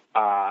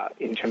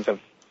in terms of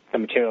the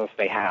materials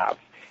they have.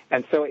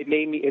 And so it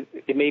made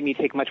me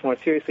take much more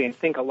seriously and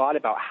think a lot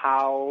about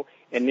how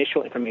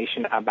initial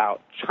information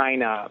about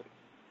China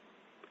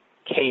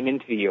came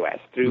into the U.S.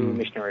 through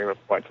missionary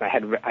reports.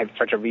 And I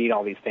started to read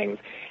all these things,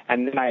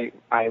 and then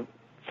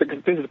so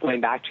this is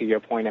going back to your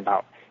point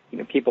about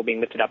people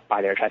being lifted up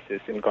by their tresses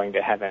and going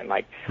to heaven.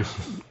 Like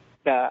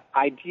the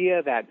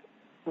idea that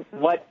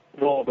what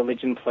role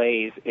religion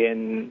plays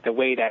in the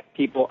way that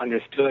people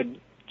understood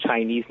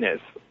Chineseness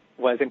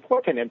was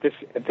important at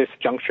this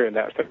juncture in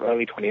the sort of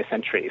early 20th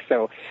century.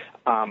 So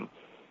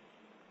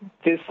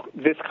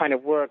this kind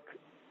of work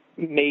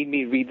made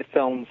me read the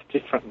films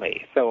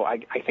differently. So I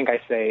think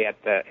I say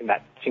in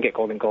that Chingay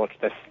Golden Gulch,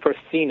 the first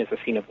scene is a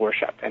scene of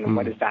worship, and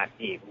what does that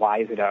mean? Why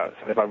is it a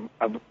sort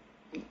of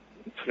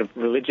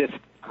religious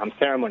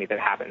ceremony that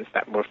happens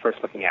that we're first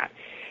looking at?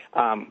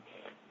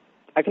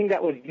 I think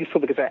that was useful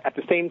because at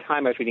the same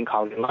time I was reading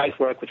Colin Lai's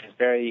work, which is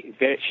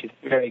she's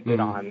very good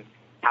on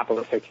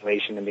capital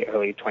circulation in the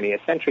early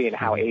 20th century and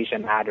how Asia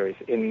matters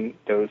in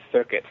those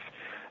circuits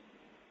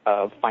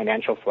of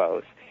financial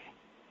flows.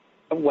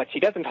 What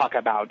she doesn't talk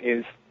about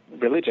is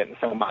religion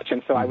so much,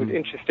 and so I was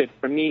interested.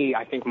 For me,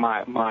 I think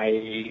my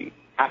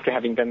after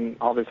having done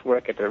all this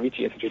work at the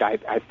Ricci Institute, I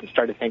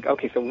started to think,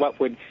 okay, so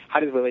how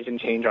does religion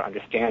change our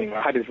understanding,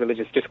 or how does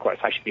religious discourse?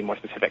 I should be more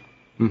specific.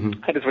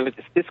 How does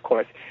religious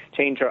discourse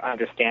change our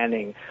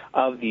understanding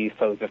of these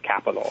flows of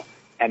capital,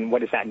 and what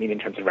does that mean in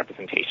terms of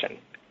representation?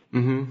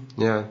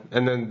 Yeah,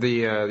 and then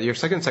your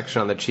second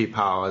section on the Qi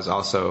Pao is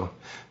also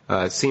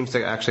seems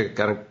to actually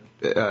kind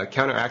of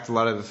counteract a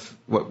lot of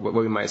what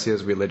we might see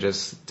as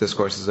religious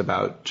discourses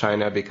about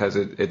China, because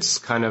it's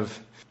kind of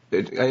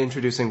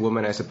introducing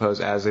women, I suppose,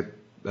 as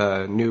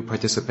new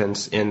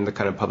participants in the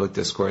kind of public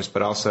discourse,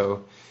 but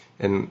also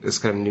in this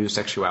kind of new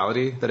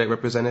sexuality that it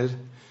represented.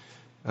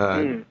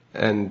 And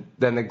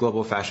then the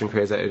global fashion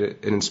craze that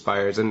it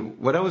inspires. And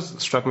what always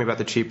struck me about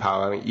the Qi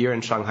Pao, I mean, you're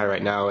in Shanghai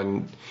right now,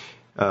 and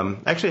I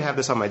actually have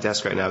this on my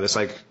desk right now, this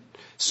like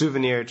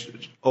souvenir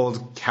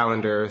old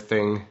calendar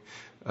thing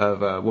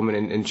of a woman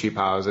in Qi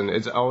Paos, and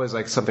it's always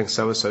like something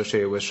so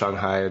associated with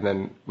Shanghai,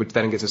 which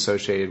then gets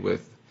associated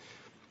with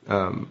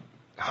Hong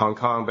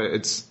Kong. But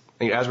it's,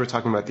 as we're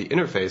talking about the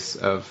interface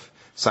of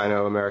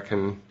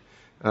Sino-American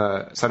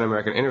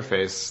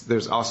interface,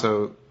 there's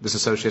also this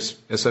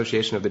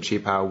association of the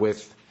Qi Pao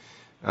with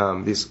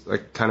these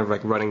like kind of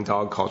like running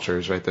dog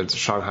cultures, right? There's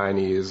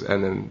Shanghainese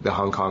and then the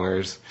Hong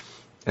Kongers,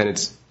 and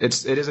it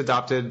is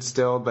adopted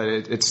still, but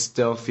it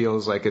still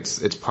feels like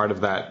it's part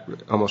of that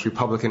almost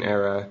Republican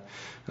era.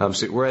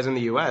 So whereas in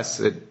the U.S.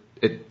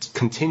 it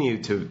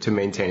continued to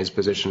maintain its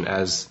position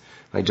as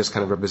like just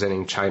kind of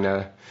representing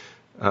China,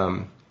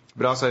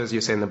 but also, as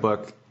you say in the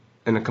book,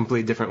 in a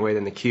completely different way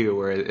than the Q,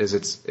 where it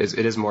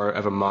is more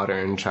of a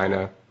modern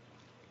China,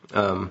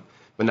 but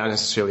not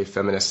necessarily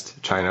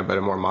feminist China, but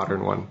a more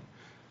modern one.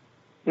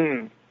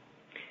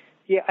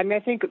 Yeah, I mean, I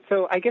think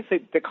so. I guess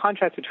the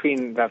contrast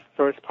between the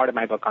first part of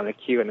my book on the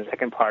Q and the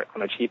second part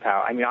on the Qi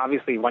Pao, I mean,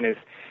 obviously one is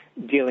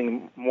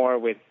dealing more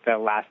with the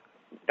last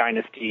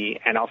dynasty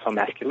and also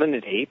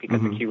masculinity,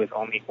 because the Q was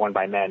only worn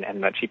by men,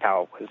 and the Qi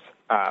Pao was,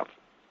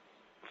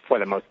 for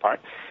the most part,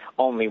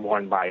 only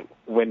worn by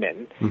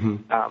women.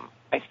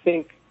 I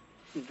think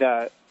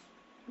the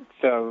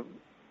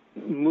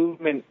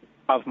movement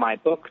of my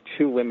book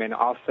to women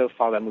also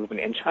followed a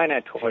movement in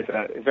China towards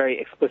a very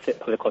explicit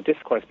political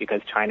discourse,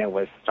 because China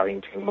was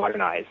starting to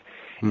modernize.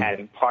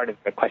 And part of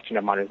the question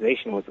of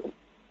modernization was,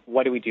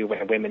 what do we do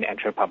when women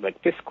enter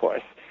public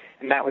discourse?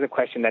 And that was a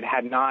question that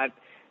had not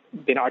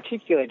been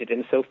articulated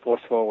in so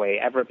forceful a way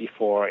ever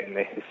before in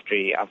the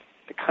history of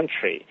the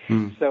country.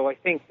 So I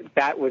think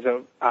that was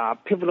a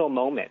pivotal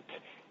moment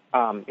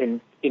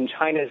in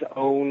China's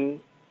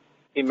own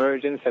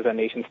emergence as a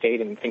nation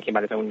state and thinking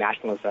about its own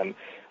nationalism,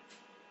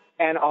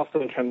 and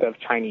also in terms of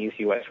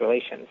Chinese-U.S.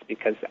 relations,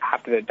 because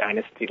after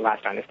the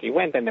last dynasty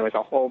went, then there was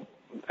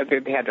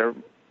they had to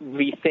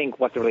rethink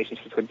what the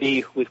relationships would be,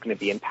 who was going to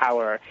be in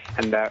power,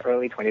 and the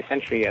early 20th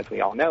century, as we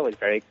all know, is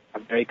a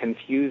very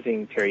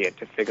confusing period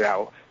to figure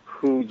out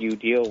who you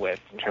deal with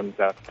in terms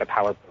of the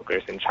power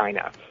brokers in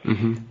China.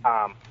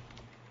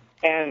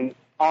 And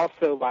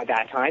also by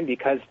that time,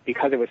 because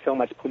there was so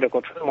much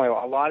political turmoil,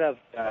 a lot of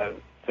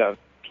the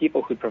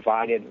people who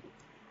provided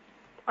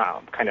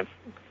kind of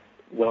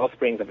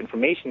wellsprings of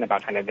information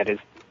about China, that is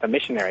the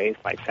missionaries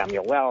like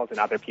Samuel Wells and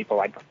other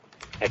people I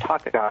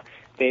talked about,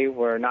 they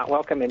were not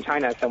welcome in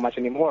China so much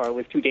anymore. It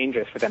was too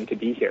dangerous for them to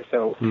be here.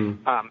 So,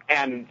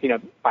 and,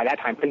 by that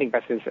time, printing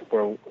presses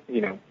were,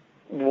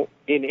 in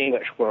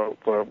English were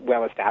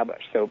well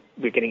established. So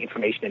we're getting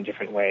information in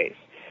different ways.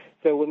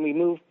 So when we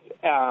moved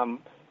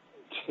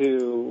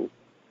to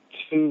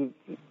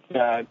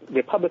the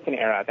Republican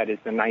era, that is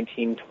the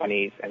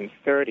 1920s and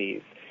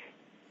 30s,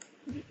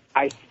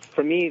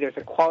 for me, there's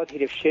a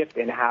qualitative shift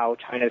in how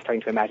China is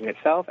starting to imagine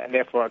itself, and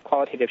therefore a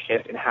qualitative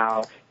shift in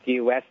how the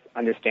U.S.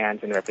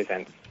 understands and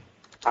represents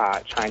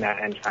China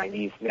and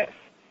Chinese-ness.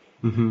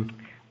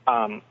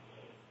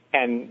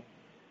 And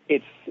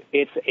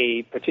it's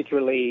a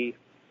particularly,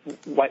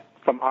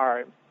 from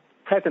our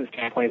present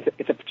standpoint,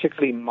 it's a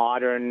particularly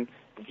modern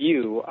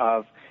view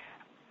of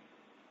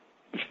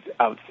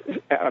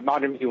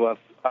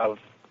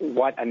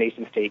what a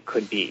nation state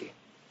could be.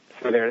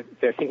 So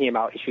they're thinking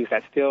about issues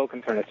that still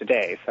concern us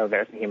today. So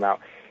they're thinking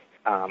about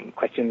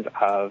questions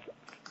of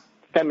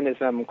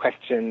feminism,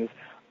 questions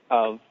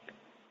of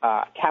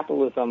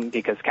capitalism,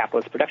 because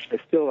capitalist production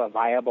is still a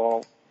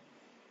viable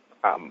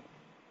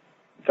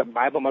a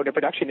viable mode of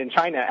production in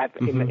China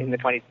in the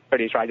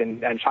 2030s, right?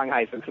 And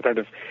Shanghai is sort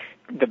of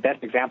the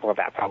best example of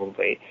that,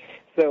 probably.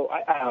 So,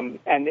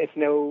 and it's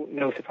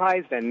no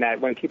surprise then that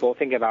when people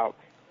think about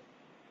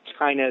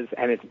China's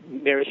and its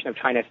narration of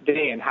China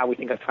today and how we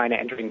think of China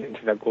entering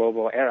into the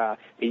global era,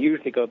 they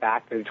usually go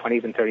back to the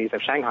 20s and 30s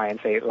of Shanghai and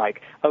say,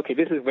 like, okay,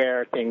 this is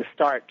where things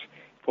start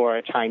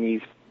for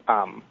Chinese,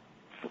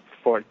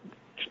 for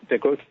the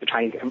growth of the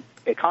Chinese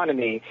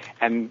economy,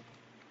 and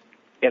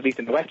at least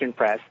in the Western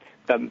press,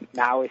 the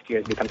Maoist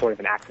years become sort of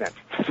an accident,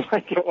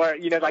 or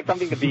like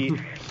something to be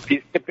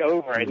skipped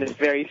over in this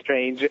very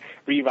strange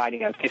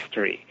rewriting of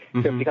history. So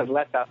it becomes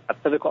less a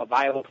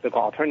viable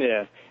political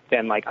alternative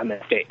than like a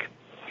mistake.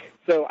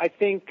 So I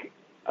think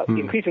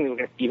increasingly we're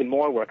going to see even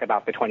more work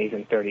about the 20s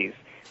and 30s.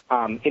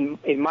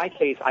 In my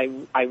case,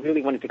 I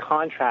really wanted to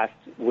contrast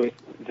with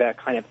the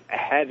kind of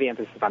heavy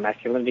emphasis on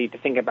masculinity to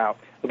think about,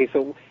 okay,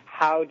 so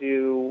how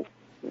do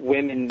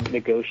women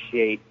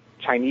negotiate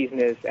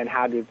Chineseness, and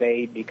how do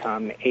they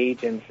become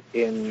agents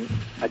in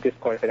a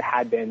discourse that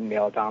had been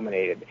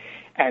male-dominated?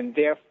 And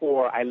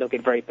therefore, I look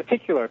at very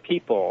particular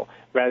people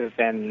rather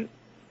than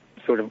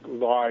sort of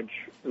large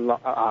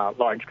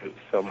groups.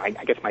 So I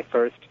guess my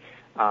first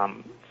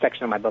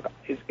section of my book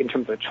is in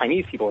terms of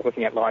Chinese people,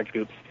 looking at large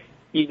groups,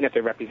 even if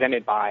they're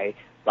represented by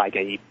like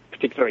a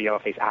particular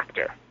yellow-faced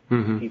actor.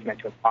 He's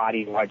meant to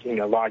embody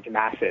large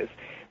masses.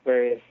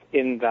 Whereas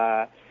in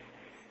the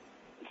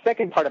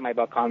second part of my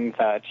book on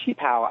the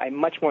Qipao, I'm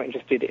much more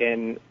interested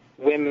in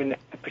women,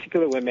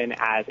 particular women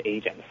as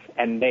agents,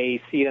 and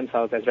they see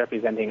themselves as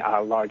representing a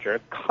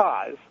larger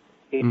cause,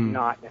 if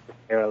not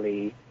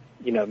necessarily,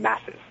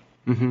 masses.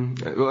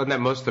 Well, and that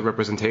most of the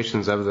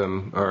representations of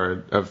them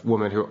are of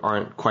women who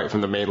aren't quite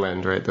from the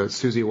mainland, right? The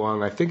Susie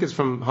Wong, I think, is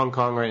from Hong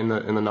Kong, right, in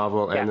the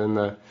novel, and in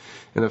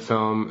the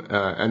film,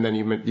 and then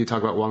you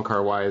talk about Wong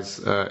Kar-wai's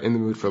In the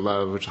Mood for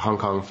Love, which is a Hong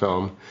Kong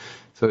film.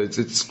 So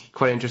it's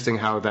quite interesting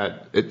how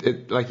that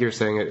it like you're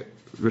saying,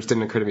 which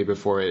didn't occur to me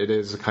before. It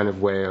is a kind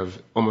of way of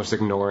almost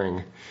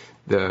ignoring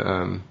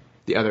the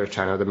other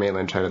China, the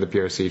mainland China, the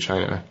PRC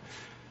China.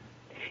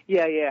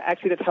 Yeah.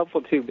 Actually, that's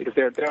helpful too, because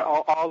they're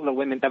all the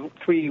women. The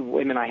three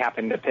women I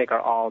happen to pick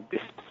are all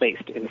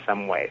displaced in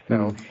some way.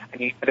 So I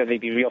mean, whether they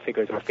be real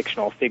figures or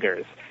fictional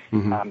figures.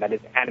 That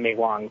is Anna May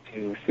Wong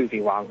to Susie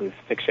Wong, who's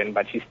fiction,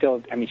 but she's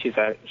still. I mean, she's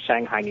a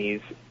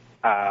Shanghainese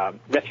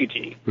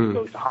refugee who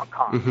goes to Hong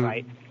Kong,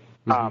 right?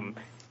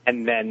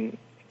 And then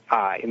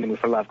In the Mood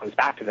for Love goes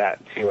back to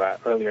that, to an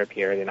earlier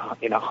period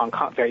in a Hong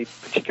Kong, very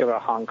particular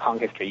Hong Kong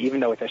history, even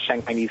though it's a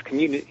Shanghainese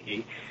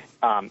community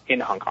in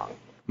Hong Kong.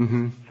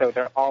 So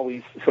they're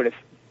always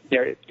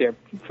they're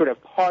sort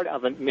of part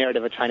of a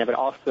narrative of China, but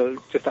also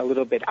just a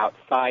little bit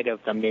outside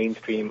of the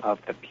mainstream of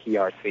the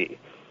PRC.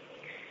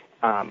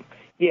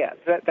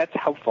 That's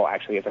helpful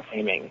actually as a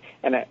framing.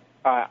 And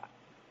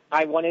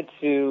I wanted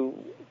to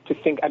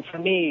think, and for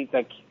me,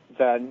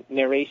 the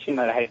narration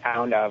that I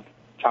found of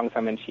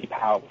Cheongsam and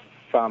Qipao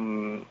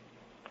from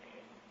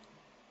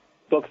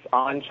books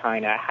on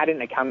China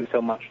hadn't accounted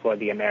so much for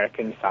the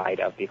American side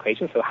of the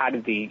equation. So how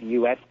did the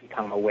U.S.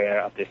 become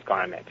aware of this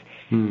garment?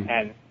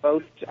 And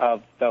most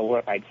of the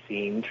work I'd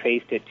seen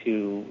traced it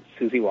to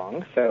Susie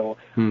Wong. So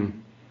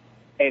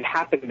it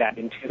happened that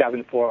in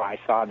 2004 I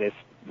saw this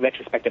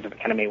retrospective of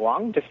Anna May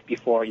Wong just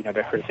before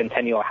her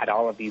centennial had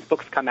all of these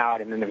books come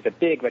out, and then there was a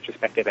big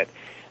retrospective at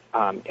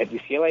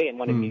UCLA and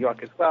one in New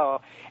York as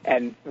well.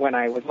 And when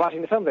I was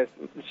watching the film,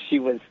 she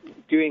was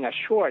doing a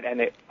short,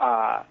 and it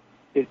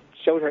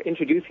showed her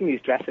introducing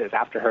these dresses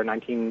after her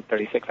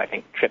 1936, I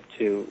think, trip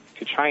to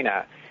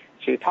China.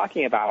 She was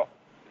talking about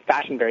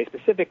fashion very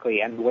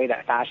specifically and the way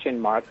that fashion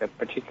marks a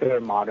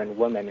particular modern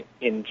woman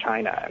in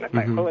China. And it's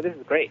like, oh, this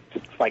is great.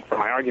 It's like for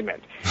my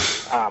argument.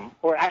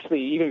 Or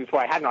actually, even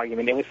before I had an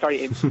argument,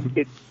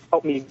 it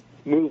helped me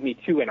move me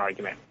to an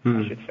argument,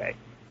 I should say.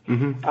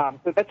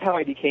 So that's how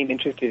I became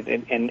interested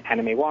in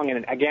Anna May Wong.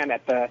 And again,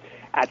 at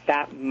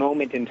that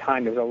moment in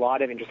time, there was a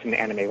lot of interest in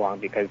Anna May Wong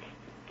because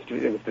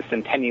it was the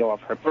centennial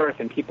of her birth,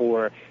 and people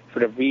were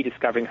sort of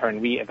rediscovering her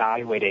and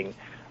reevaluating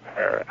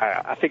her,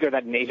 a figure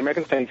that in Asian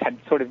American studies had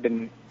sort of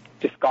been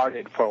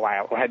discarded for a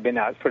while, or had been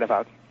a sort of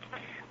a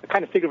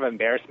kind of figure of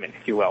embarrassment,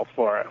 if you will,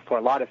 for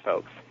a lot of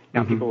folks.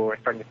 Now people were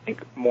starting to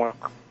think more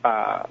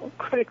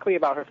critically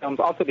about her films,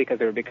 also because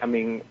they were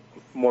becoming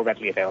more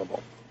readily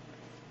available.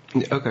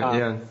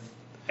 Okay,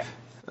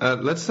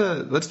 let's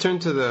turn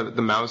to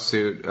the Mao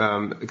suit,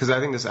 because I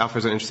think this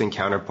offers an interesting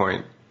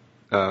counterpoint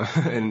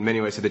in many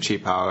ways to the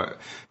Qipao,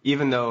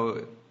 even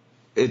though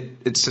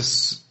it's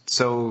just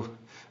so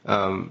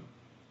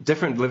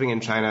different living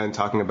in China and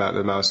talking about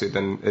the Mao suit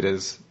than it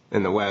is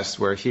in the West,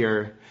 where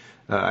here,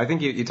 I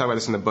think you talk about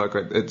this in the book,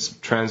 right? It's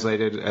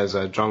translated as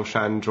a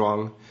Zhongshan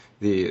Zhuang,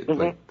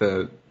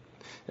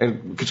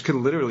 which could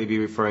literally be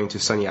referring to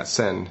Sun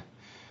Yat-sen,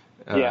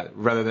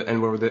 rather than,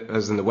 and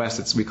as in the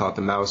West, we call it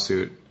the Mao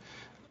suit.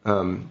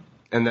 And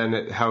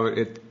then how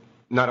it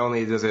not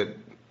only does it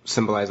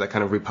symbolize that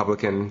kind of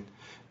Republican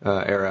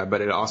era,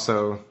 but it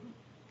also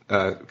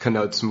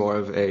connotes more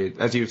of a,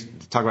 as you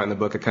talk about in the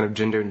book, a kind of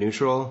gender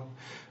neutral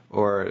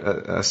or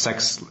a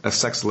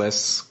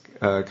sexless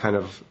kind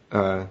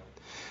of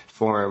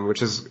form,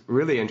 which is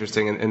really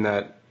interesting in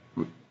that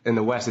in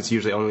the West it's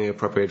usually only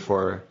appropriate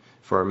for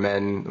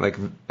men, like,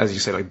 as you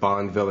say, like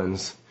Bond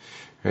villains,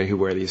 right, who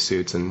wear these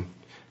suits and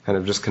kind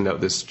of just connote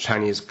this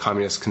Chinese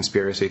communist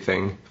conspiracy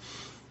thing.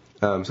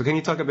 So can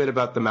you talk a bit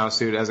about the Mao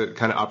suit as it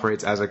kind of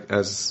operates as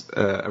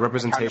a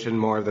representation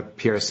more of the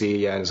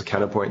PRC and as a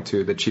counterpoint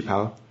to the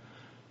Qipao?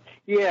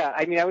 Yeah,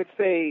 I mean, I would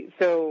say,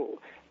 so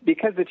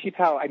because the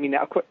Qipao, I mean,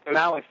 the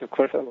Maoists, of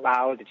course,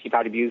 allowed the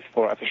Qipao to be used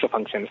for official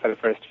functions for the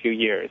first few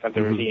years of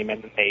the regime,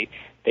 and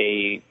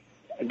they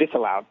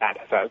disallowed that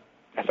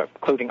as a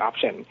clothing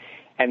option.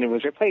 And it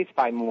was replaced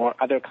by more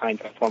other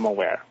kinds of formal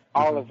wear,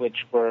 all of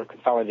which were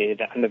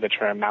consolidated under the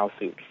term Mao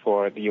suit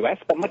for the U.S.,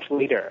 but much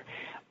later.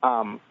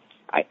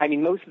 I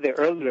mean, most of the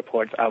early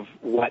reports of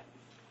what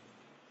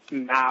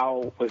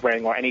Mao was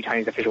wearing or any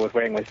Chinese official was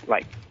wearing was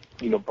like,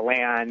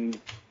 bland,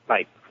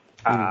 like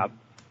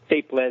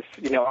shapeless,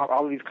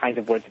 all of these kinds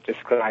of words that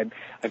describe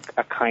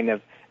a kind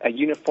of a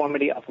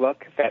uniformity of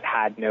look that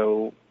had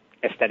no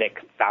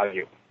aesthetic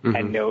value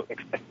and no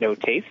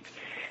taste.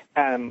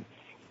 And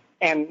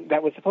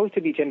that was supposed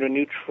to be gender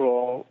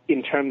neutral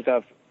in terms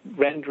of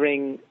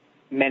rendering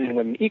men and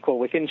women equal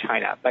within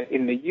China. But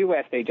in the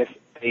U.S., they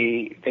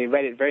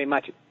read it very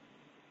much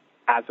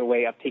as a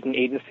way of taking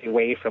agency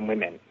away from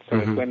women. So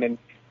if women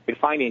would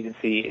find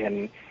agency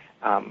in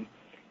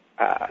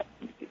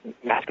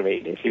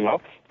masquerade, if you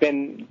will,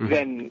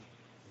 then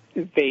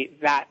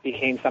that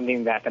became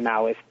something that the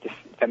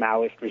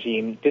Maoist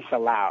regime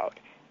disallowed.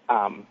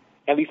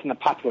 At least in the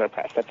popular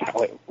press, that's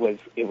how it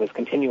was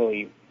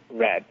continually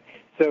read.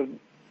 So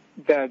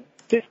the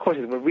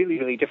discourses were really,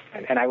 really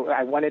different, and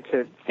I wanted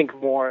to think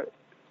more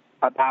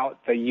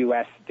about the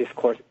U.S.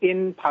 discourse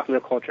in popular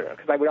culture,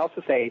 because I would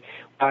also say,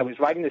 when I was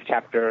writing this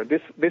chapter,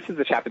 this is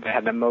the chapter that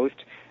had the most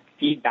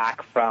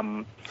feedback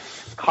from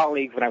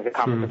colleagues when I was at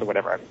conferences or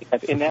whatever,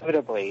 because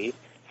inevitably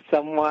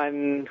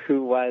someone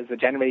who was a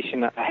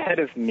generation ahead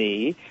of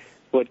me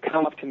would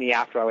come up to me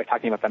after I was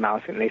talking about the Mao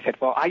suit, and they said,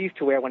 well, I used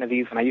to wear one of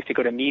these when I used to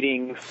go to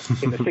meetings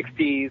in the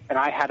 60s, and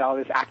I had all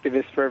this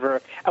activist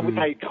fervor, which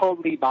I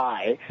totally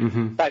buy,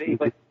 but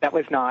that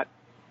was not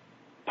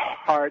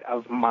part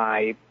of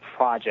my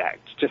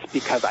project, just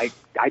because I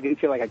didn't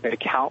feel like I could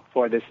account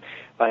for this,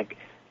 like,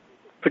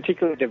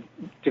 particular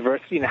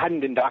diversity, and it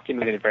hadn't been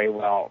documented very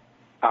well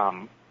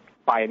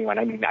by anyone.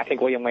 I mean, I think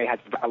William Wei has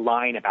a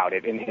line about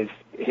it in his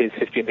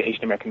History of the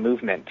Asian American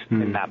Movement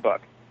in that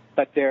book.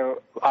 But a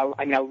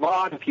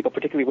lot of people,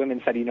 particularly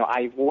women, said,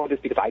 I wore this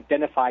because I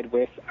identified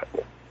with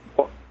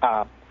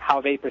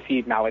how they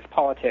perceived Maoist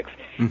politics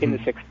in the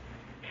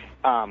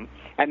 60s.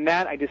 And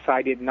that I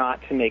decided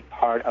not to make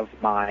part of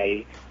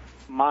my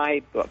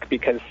book,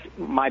 because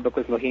my book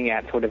was looking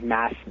at sort of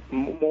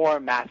more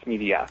mass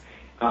media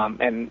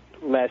and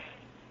less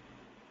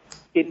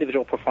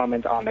individual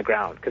performance on the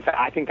ground, because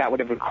I think that would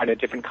have required a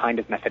different kind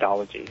of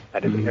methodology,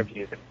 that is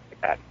interviews and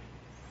things like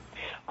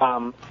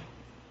that.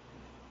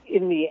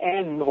 In the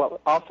end,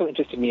 what also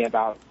interested me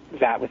about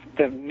that was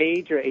the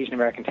major Asian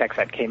American texts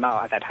that came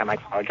out at that time,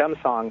 like Flower Drum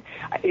Song.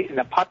 In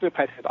the popular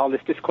press, there's all this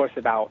discourse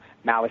about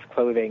Maoist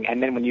clothing,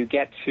 and then when you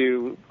get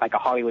to like a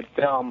Hollywood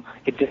film,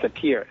 it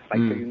disappears. So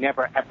you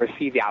never ever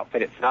see the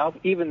outfit itself,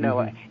 even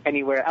though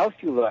anywhere else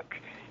you look,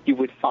 you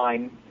would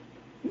find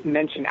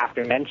mention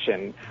after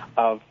mention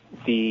of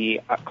the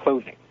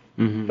clothing.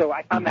 So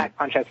I found that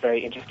contrast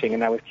very interesting,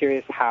 and I was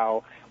curious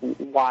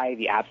why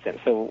the absence.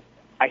 So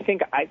I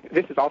think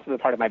this is also the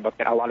part of my book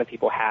that a lot of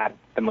people had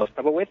the most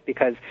trouble with,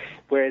 because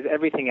whereas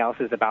everything else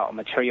is about a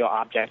material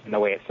object and the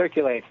way it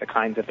circulates, the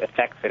kinds of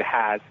effects it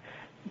has,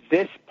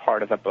 this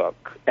part of the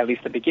book, at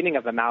least the beginning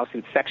of the Mao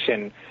suit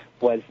section,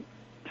 was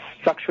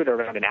structured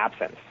around an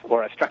absence,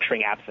 or a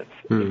structuring absence,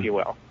 if you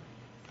will.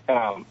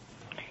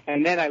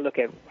 And then I look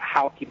at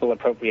how people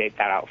appropriate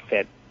that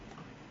outfit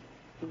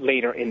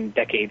later in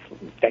decades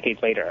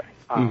later.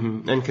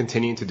 And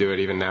continue to do it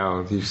even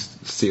now. You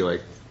see,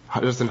 like,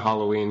 just in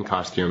Halloween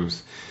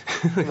costumes.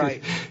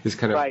 Right. This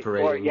kind of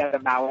parade. Or, the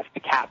Maoist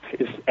cap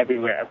is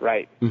everywhere,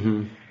 right.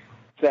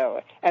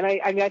 So, and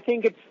I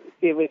think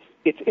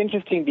it's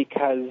interesting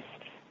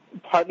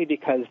partly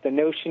because the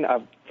notion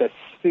of the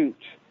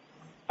suit,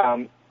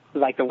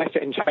 like the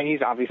Western, in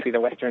Chinese, obviously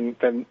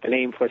the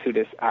name for suit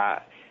is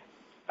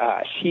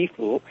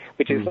shifu,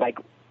 which is like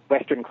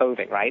Western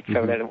clothing, right?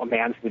 So that a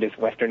man's suit is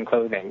Western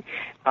clothing.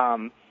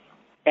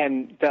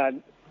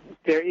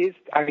 There is,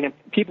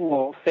 people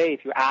will say,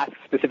 if you ask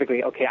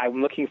specifically, okay,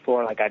 I'm looking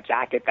for like a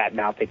jacket that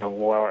Mao Zedong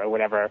wore or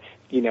whatever,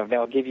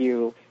 they'll give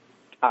you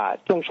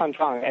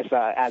Zhongshanzhuang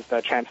as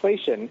the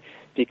translation,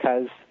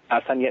 because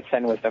Sun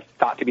Yat-sen was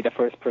thought to be the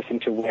first person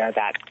to wear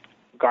that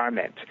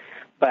garment.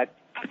 But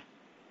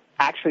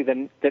actually,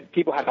 the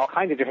people had all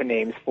kinds of different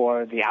names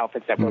for the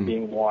outfits that were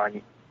being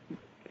worn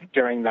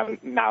during the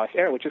Maoist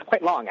era, which is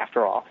quite long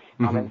after all.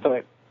 And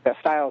so the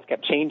styles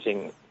kept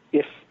changing,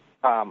 if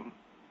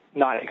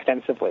not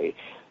extensively.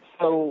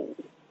 So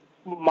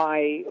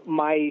my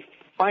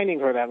finding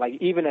her that like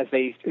even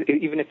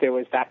if there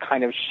was that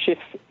kind of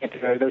shift,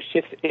 those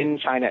shifts in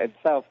China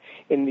itself,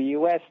 in the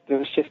U.S.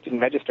 those shifts didn't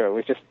register. It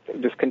was just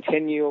this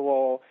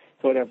continual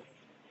sort of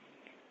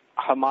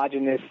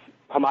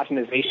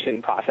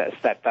homogenization process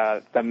that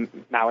the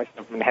Maoist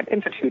government had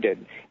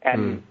instituted,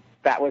 and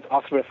that was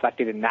also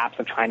reflected in maps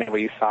of China where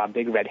you saw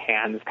big red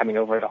hands coming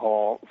over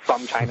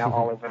from China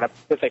all over the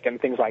Pacific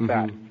and things like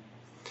that.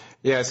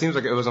 Yeah, it seems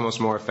like it was almost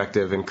more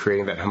effective in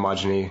creating that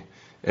homogeny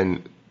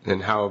in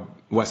how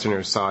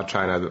Westerners saw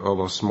China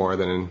almost more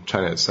than in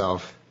China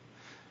itself.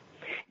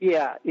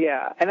 Yeah.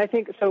 And I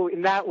think, so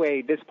in that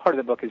way, this part of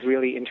the book is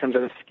really, in terms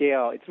of the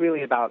scale, it's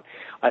really about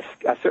a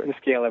certain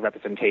scale of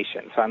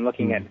representation. So I'm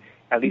looking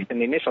at least in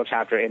the initial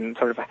chapter, in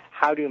sort of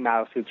how do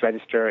Mao suits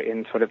register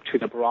in sort of to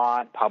the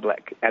broad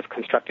public as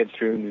constructed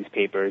through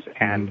newspapers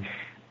and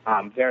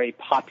very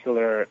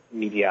popular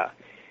media.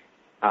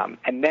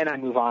 And then I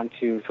move on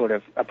to sort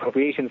of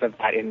appropriations of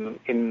that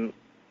in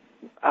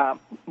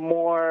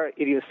more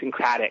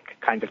idiosyncratic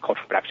kinds of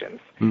cultural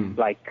productions,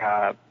 like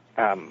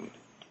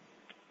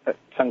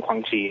Sun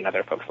Guangqi and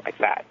other folks like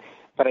that.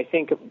 But I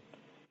think,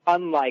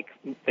 unlike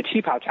the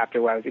Qipao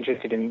chapter, where I was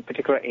interested in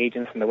particular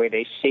agents and the way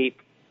they shape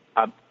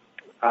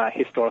a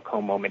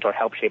historical moment or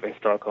help shape a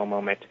historical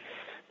moment,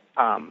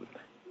 the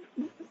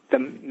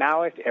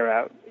Maoist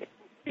era,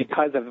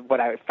 because of what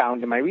I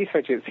found in my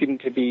research, it seemed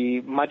to be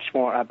much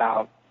more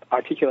about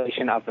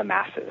articulation of the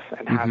masses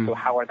and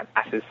how are the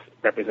masses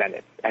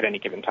represented at any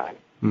given time.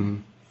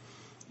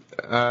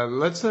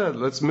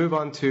 Let's move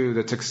on to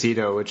the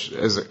tuxedo, which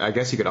is, I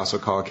guess you could also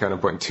call a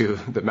counterpoint to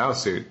the Mao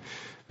suit.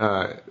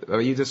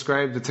 You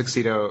described the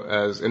tuxedo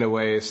as, in a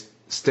way,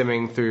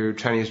 stemming through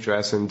Chinese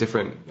dress in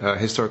different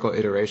historical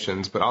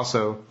iterations, but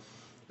also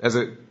as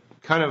it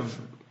kind of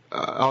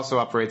also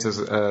operates as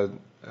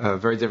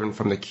very different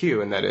from the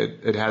queue in that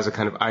it has a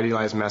kind of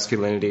idealized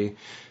masculinity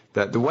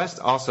that the West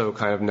also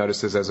kind of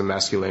notices as a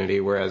masculinity,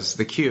 whereas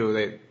the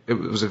queue, it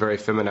was a very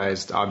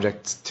feminized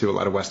object to a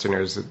lot of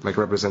Westerners. It like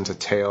represents a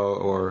tail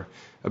or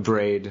a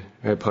braid,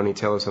 or a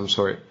ponytail of some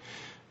sort,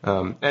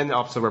 and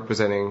also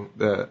representing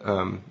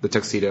the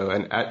tuxedo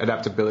and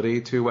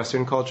adaptability to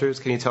Western cultures.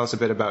 Can you tell us a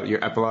bit about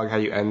your epilogue, how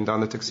you end on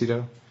the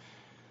tuxedo?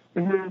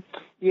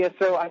 Yeah,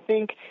 so I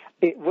think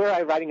were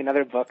I writing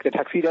another book, the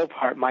tuxedo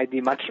part might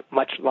be much,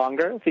 much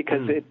longer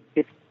because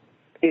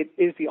it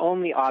is the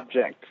only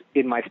object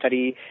in my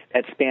study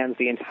that spans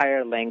the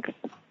entire length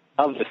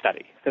of the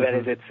study. So that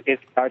is, it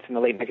starts in the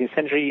late 19th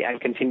century and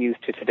continues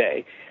to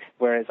today,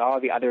 whereas all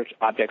the other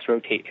objects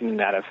rotate in and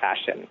out of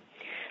fashion.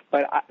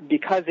 But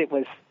because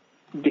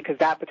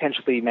that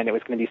potentially meant it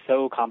was going to be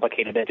so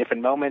complicated at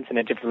different moments and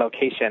at different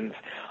locations,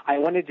 I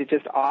wanted to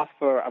just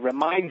offer a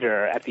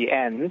reminder at the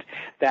end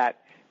that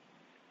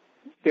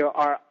there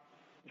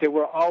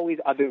were always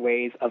other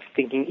ways of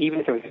thinking, even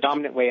if there was a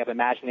dominant way of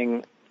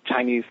imagining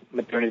Chinese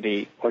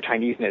modernity or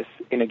Chineseness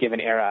in a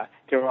given era,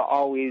 there were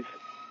always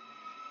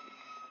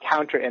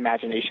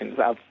counter-imaginations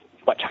of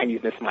what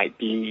Chineseness might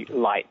be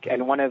like.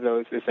 And one of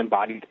those is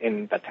embodied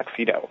in the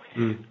tuxedo,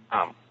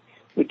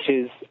 which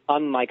is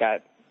unlike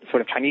a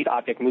sort of Chinese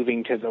object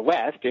moving to the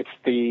West. It's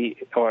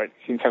sort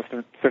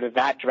of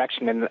that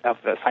direction of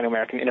the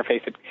Sino-American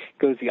interface, it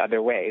goes the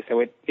other way.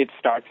 So it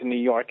starts in New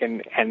York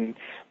and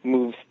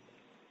moves,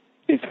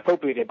 is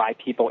appropriated by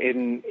people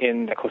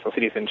in the coastal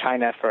cities in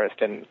China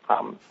first, and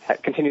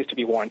continues to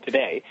be worn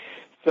today.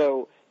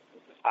 So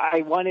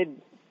I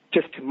wanted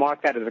just to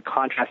mark that as a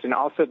contrast, and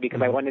also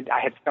because I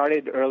had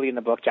started early in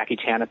the book, Jackie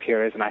Chan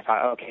appears, and I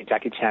thought, okay,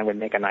 Jackie Chan would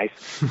make a nice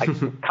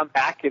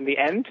comeback in the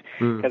end.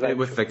 In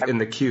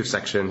the Q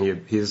section,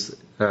 he's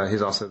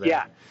also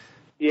there.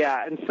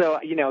 Yeah, and so,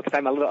 because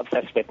I'm a little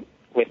obsessed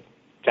with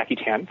Jackie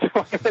Chan. So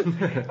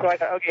I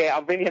thought, okay,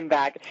 I'll bring him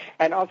back.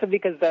 And also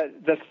because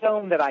the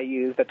film that I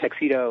used, The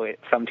Tuxedo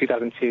from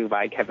 2002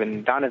 by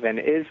Kevin Donovan,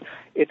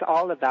 it's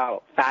all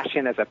about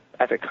fashion as a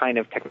kind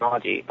of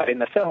technology. But in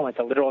the film, it's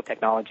a literal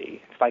technology.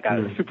 It's like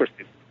a super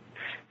suit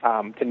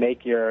to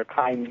make your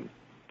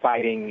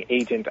crime-fighting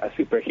agent a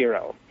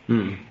superhero.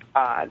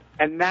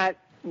 And that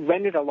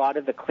rendered a lot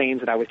of the claims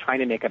that I was trying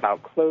to make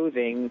about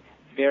clothing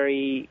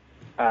very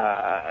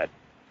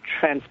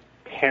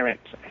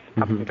transparent.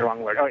 Probably the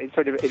wrong word, or it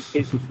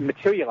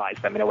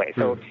materialized them in a way.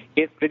 So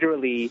it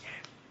literally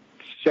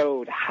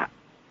showed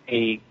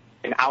an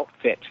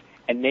outfit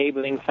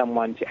enabling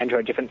someone to enter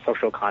a different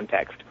social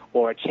context,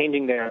 or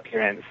changing their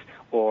appearance,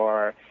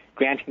 or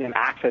granting them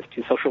access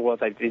to social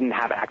worlds they didn't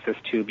have access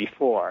to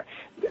before.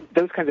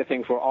 Those kinds of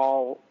things were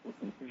all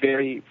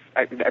they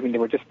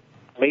were just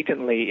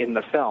blatantly in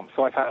the film.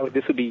 So I thought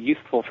this would be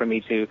useful for me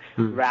to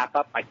wrap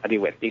up my study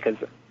with, because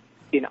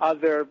in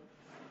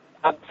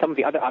some of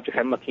the other objects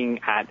I'm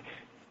looking at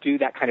do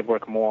that kind of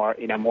work more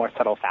in a more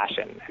subtle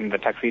fashion, and the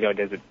tuxedo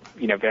does it,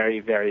 very,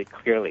 very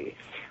clearly.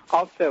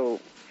 Also,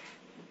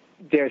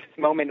 there's this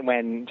moment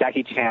when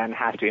Jackie Chan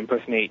has to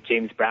impersonate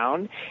James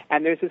Brown,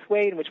 and there's this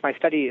way in which my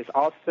study is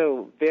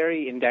also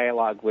very in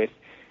dialogue with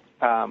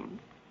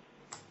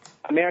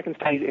American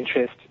studies'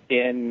 interest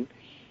in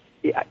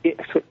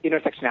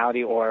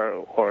intersectionality,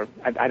 or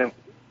I don't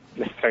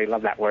necessarily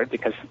love that word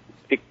because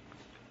it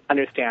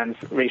understands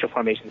racial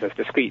formations as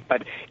discrete.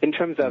 But in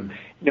terms of,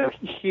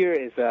 here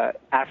is a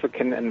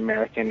African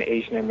American,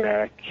 Asian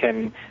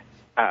American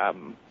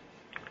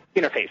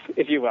interface,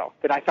 if you will,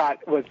 that I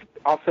thought was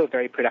also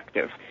very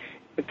productive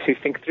to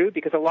think through,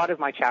 because a lot of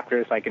my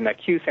chapters, like in the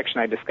Q section,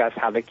 I discuss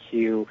how the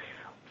Q,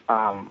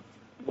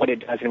 what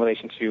it does in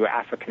relation to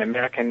African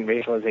American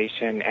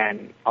racialization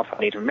and also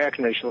Native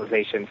American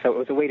racialization. So it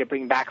was a way to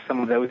bring back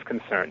some of those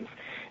concerns.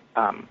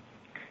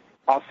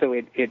 Also,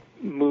 it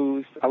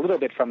moves a little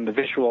bit from the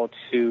visual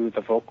to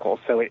the vocal.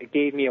 So it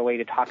gave me a way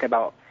to talk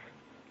about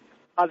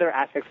other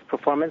aspects of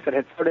performance that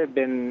had sort of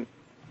been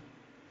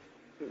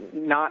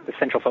not the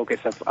central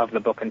focus of the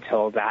book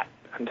until that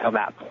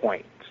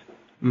point.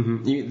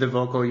 Mm-hmm. The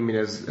vocal, you mean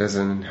as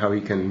in how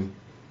he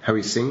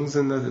sings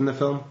in the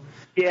film?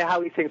 Yeah,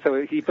 how he sings.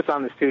 So he puts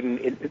on the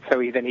student.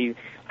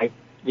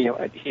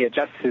 He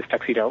adjusts his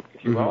tuxedo,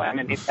 if you will, and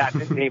then that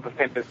enables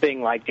him to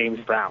sing like James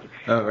Brown.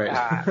 Oh, right.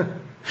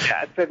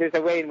 Yeah. So there's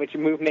a way in which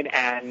movement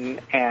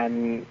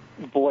and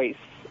voice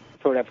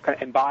sort of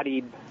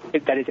embodied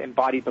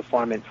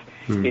performance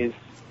is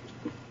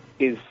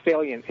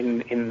salient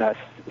in the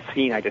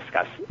scene I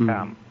discuss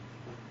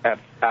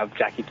of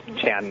Jackie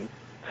Chan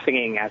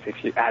singing as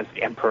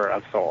the Emperor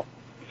of Seoul,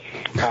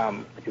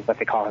 is what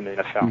they call him in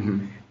the film.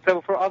 Mm-hmm.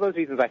 So for all those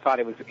reasons, I thought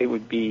it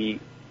would be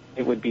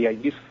a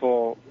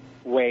useful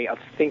way of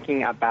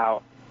thinking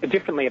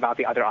differently about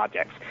the other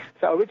objects.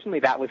 So originally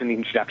that was in the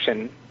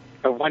introduction,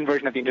 or one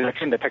version of the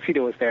introduction. The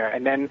tuxedo was there,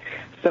 and then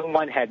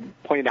someone had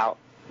pointed out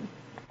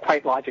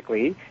quite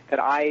logically that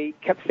I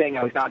kept saying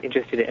I was not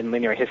interested in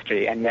linear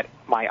history, and yet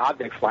my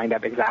objects lined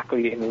up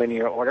exactly in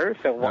linear order.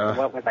 So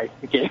what was I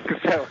thinking?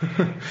 So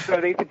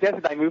they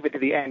suggested I move it to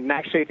the end, and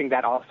actually I think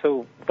that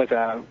also was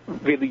a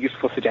really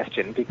useful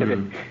suggestion, because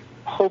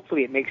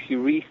hopefully it makes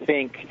you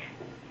rethink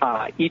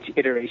each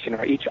iteration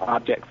or each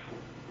object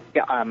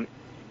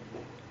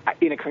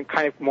in a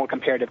kind of more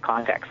comparative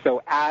context.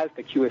 So as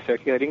the Q is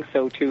circulating,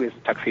 so too is the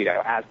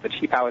tuxedo. As the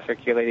chi power is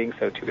circulating,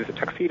 so too is the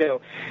tuxedo.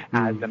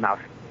 As the mouse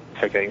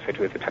circulating, so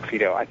too is the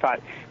tuxedo. I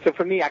thought, so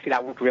for me, actually,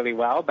 that worked really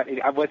well, but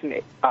I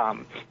wasn't,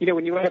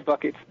 when you write a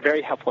book, it's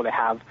very helpful to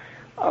have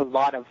a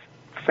lot of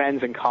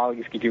friends and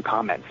colleagues give you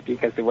comments,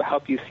 because it will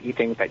help you see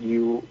things that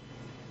you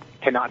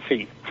cannot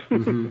see.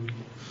 Mm-hmm.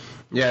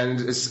 Yeah,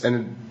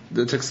 and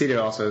the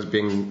tuxedo also is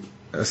being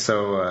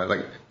so,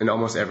 like, in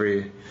almost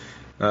every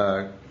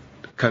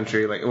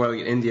country,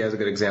 India is a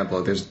good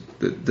example. There's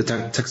the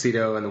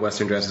tuxedo and the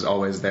Western dress is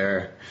always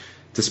there,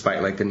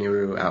 despite, like, the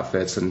Nehru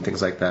outfits and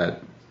things like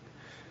that.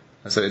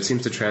 So it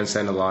seems to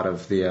transcend a lot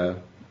of the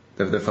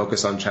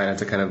focus on China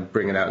to kind of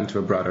bring it out into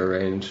a broader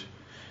range.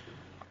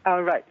 Oh,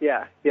 right,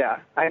 yeah.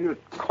 I hadn't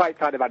quite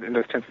thought about it in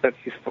those terms, but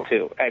that's useful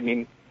too.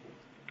 It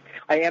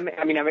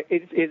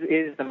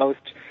is the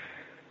most,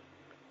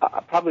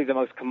 probably the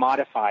most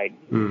commodified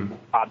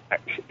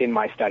object in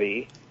my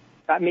study.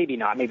 Maybe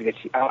not,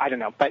 I don't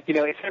know. But,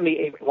 it's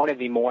certainly one of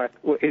the more,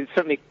 it's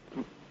certainly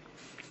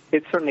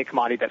a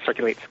commodity that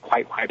circulates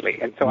quite widely.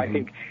 And so I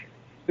think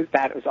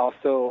that was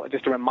also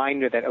just a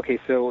reminder that, okay,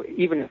 so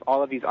even if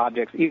all of these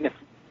objects, even if,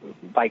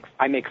 like,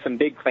 I make some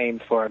big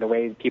claims for the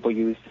way people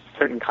use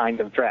certain kinds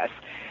of dress,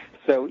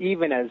 so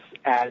even as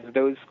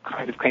those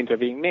kinds of claims are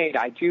being made,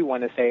 I do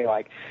want to say,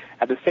 like,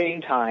 at the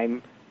same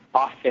time,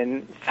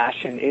 often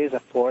fashion is a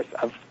force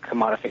of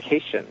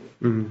commodification,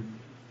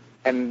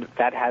 and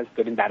that has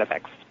good and bad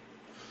effects.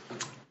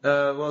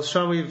 Well,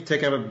 Sean, we've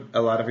taken up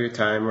a lot of your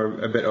time.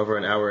 We're a bit over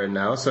an hour in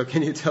now. So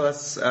can you tell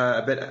us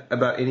a bit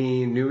about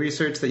any new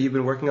research that you've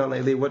been working on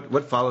lately?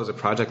 What follows a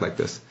project like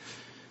this?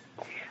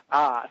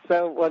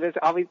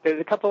 There's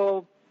a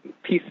couple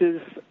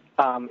pieces,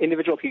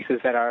 individual pieces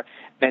that are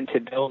meant to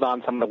build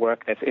on some of the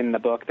work that's in the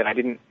book that I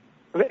didn't,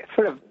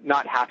 sort of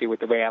not happy with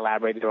the way I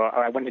elaborated, or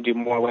I wanted to do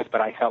more with,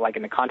 but I felt like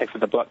in the context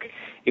of the book,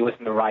 it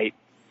wasn't the right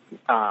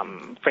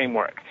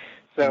framework.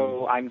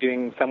 So I'm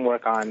doing some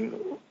work on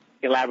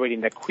elaborating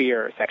the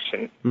queer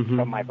section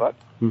from my book.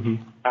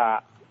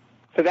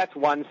 So that's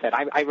one set.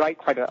 I write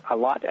quite a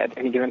lot at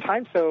any given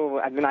time. So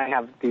and then I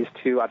have these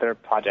two other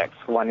projects.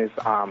 One is,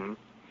 I'll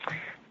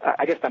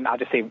just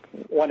say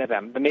one of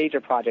them. The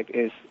major project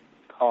is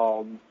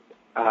called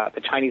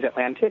The Chinese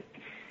Atlantic,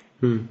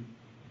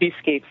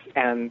 Seascapes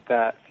and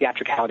the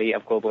Theatricality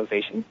of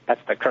Globalization.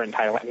 That's the current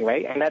title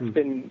anyway. And that's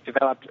been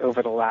developed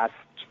over the last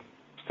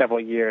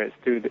several years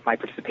through my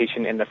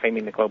participation in the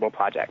Framing the Global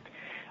project.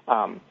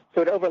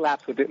 So it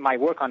overlaps with my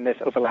work on this,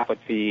 with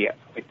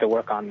the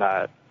work on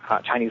the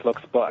Chinese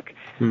Looks book.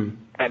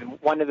 And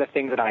one of the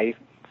things that I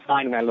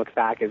find when I look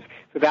back is,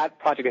 so that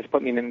project has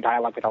put me in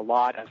dialogue with a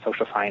lot of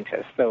social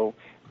scientists. So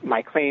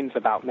my claims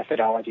about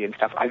methodology and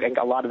stuff, I think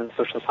a lot of the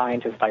social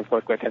scientists I've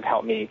worked with have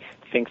helped me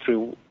think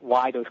through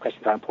why those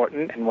questions are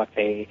important and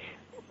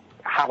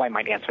how I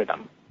might answer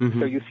them.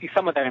 So you see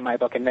some of that in my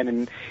book, and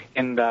then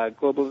in the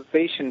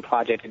globalization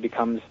project, it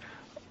becomes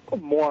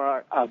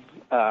more of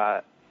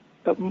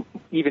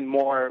even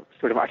more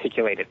sort of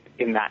articulated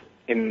in that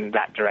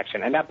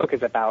direction. And that book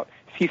is about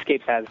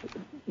seascapes as,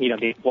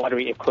 the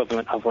watery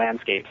equivalent of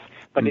landscapes,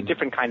 but in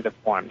different kinds of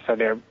forms. So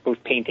they're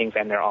both paintings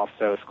and they're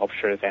also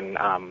sculptures and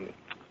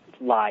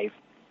live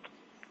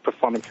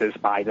performances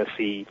by the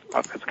sea,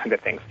 all those kinds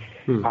of things,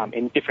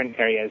 in different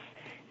areas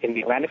in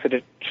the Atlantic. So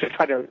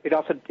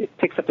it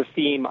picks up the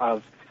theme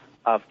of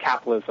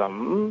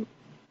capitalism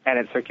and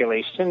its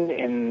circulation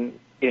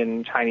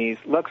in Chinese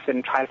looks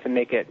and tries to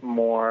make it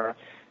more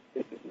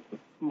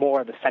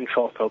the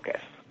central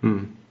focus.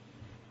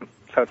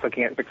 So it's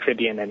looking at the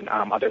Caribbean and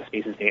other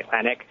spaces in the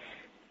Atlantic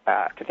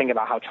to think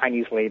about how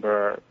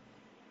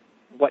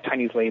what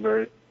Chinese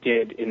labor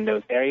did in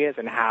those areas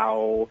and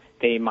how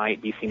they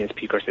might be seen as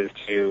precursors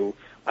to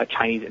a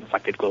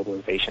Chinese-inflected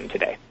globalization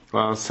today.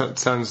 Well,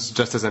 sounds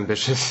just as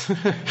ambitious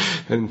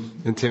and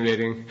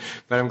intimidating.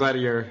 But I'm glad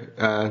you're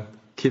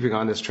keeping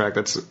on this track.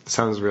 That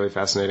sounds really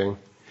fascinating.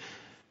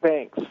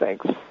 Thanks.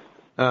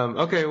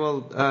 Okay,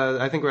 well,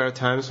 I think we're out of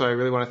time, so I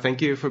really want to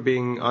thank you for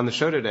being on the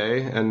show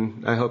today,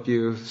 and I hope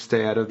you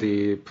stay out of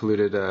the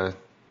polluted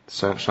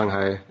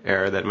Shanghai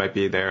air that might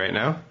be there right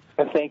now.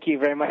 And thank you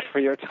very much for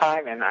your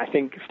time, and I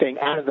think staying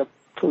out of the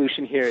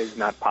pollution here is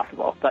not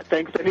possible. But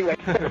thanks anyway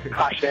for the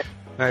caution.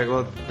 All right,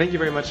 well, thank you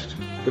very much.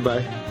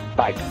 Goodbye.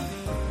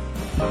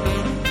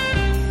 Bye.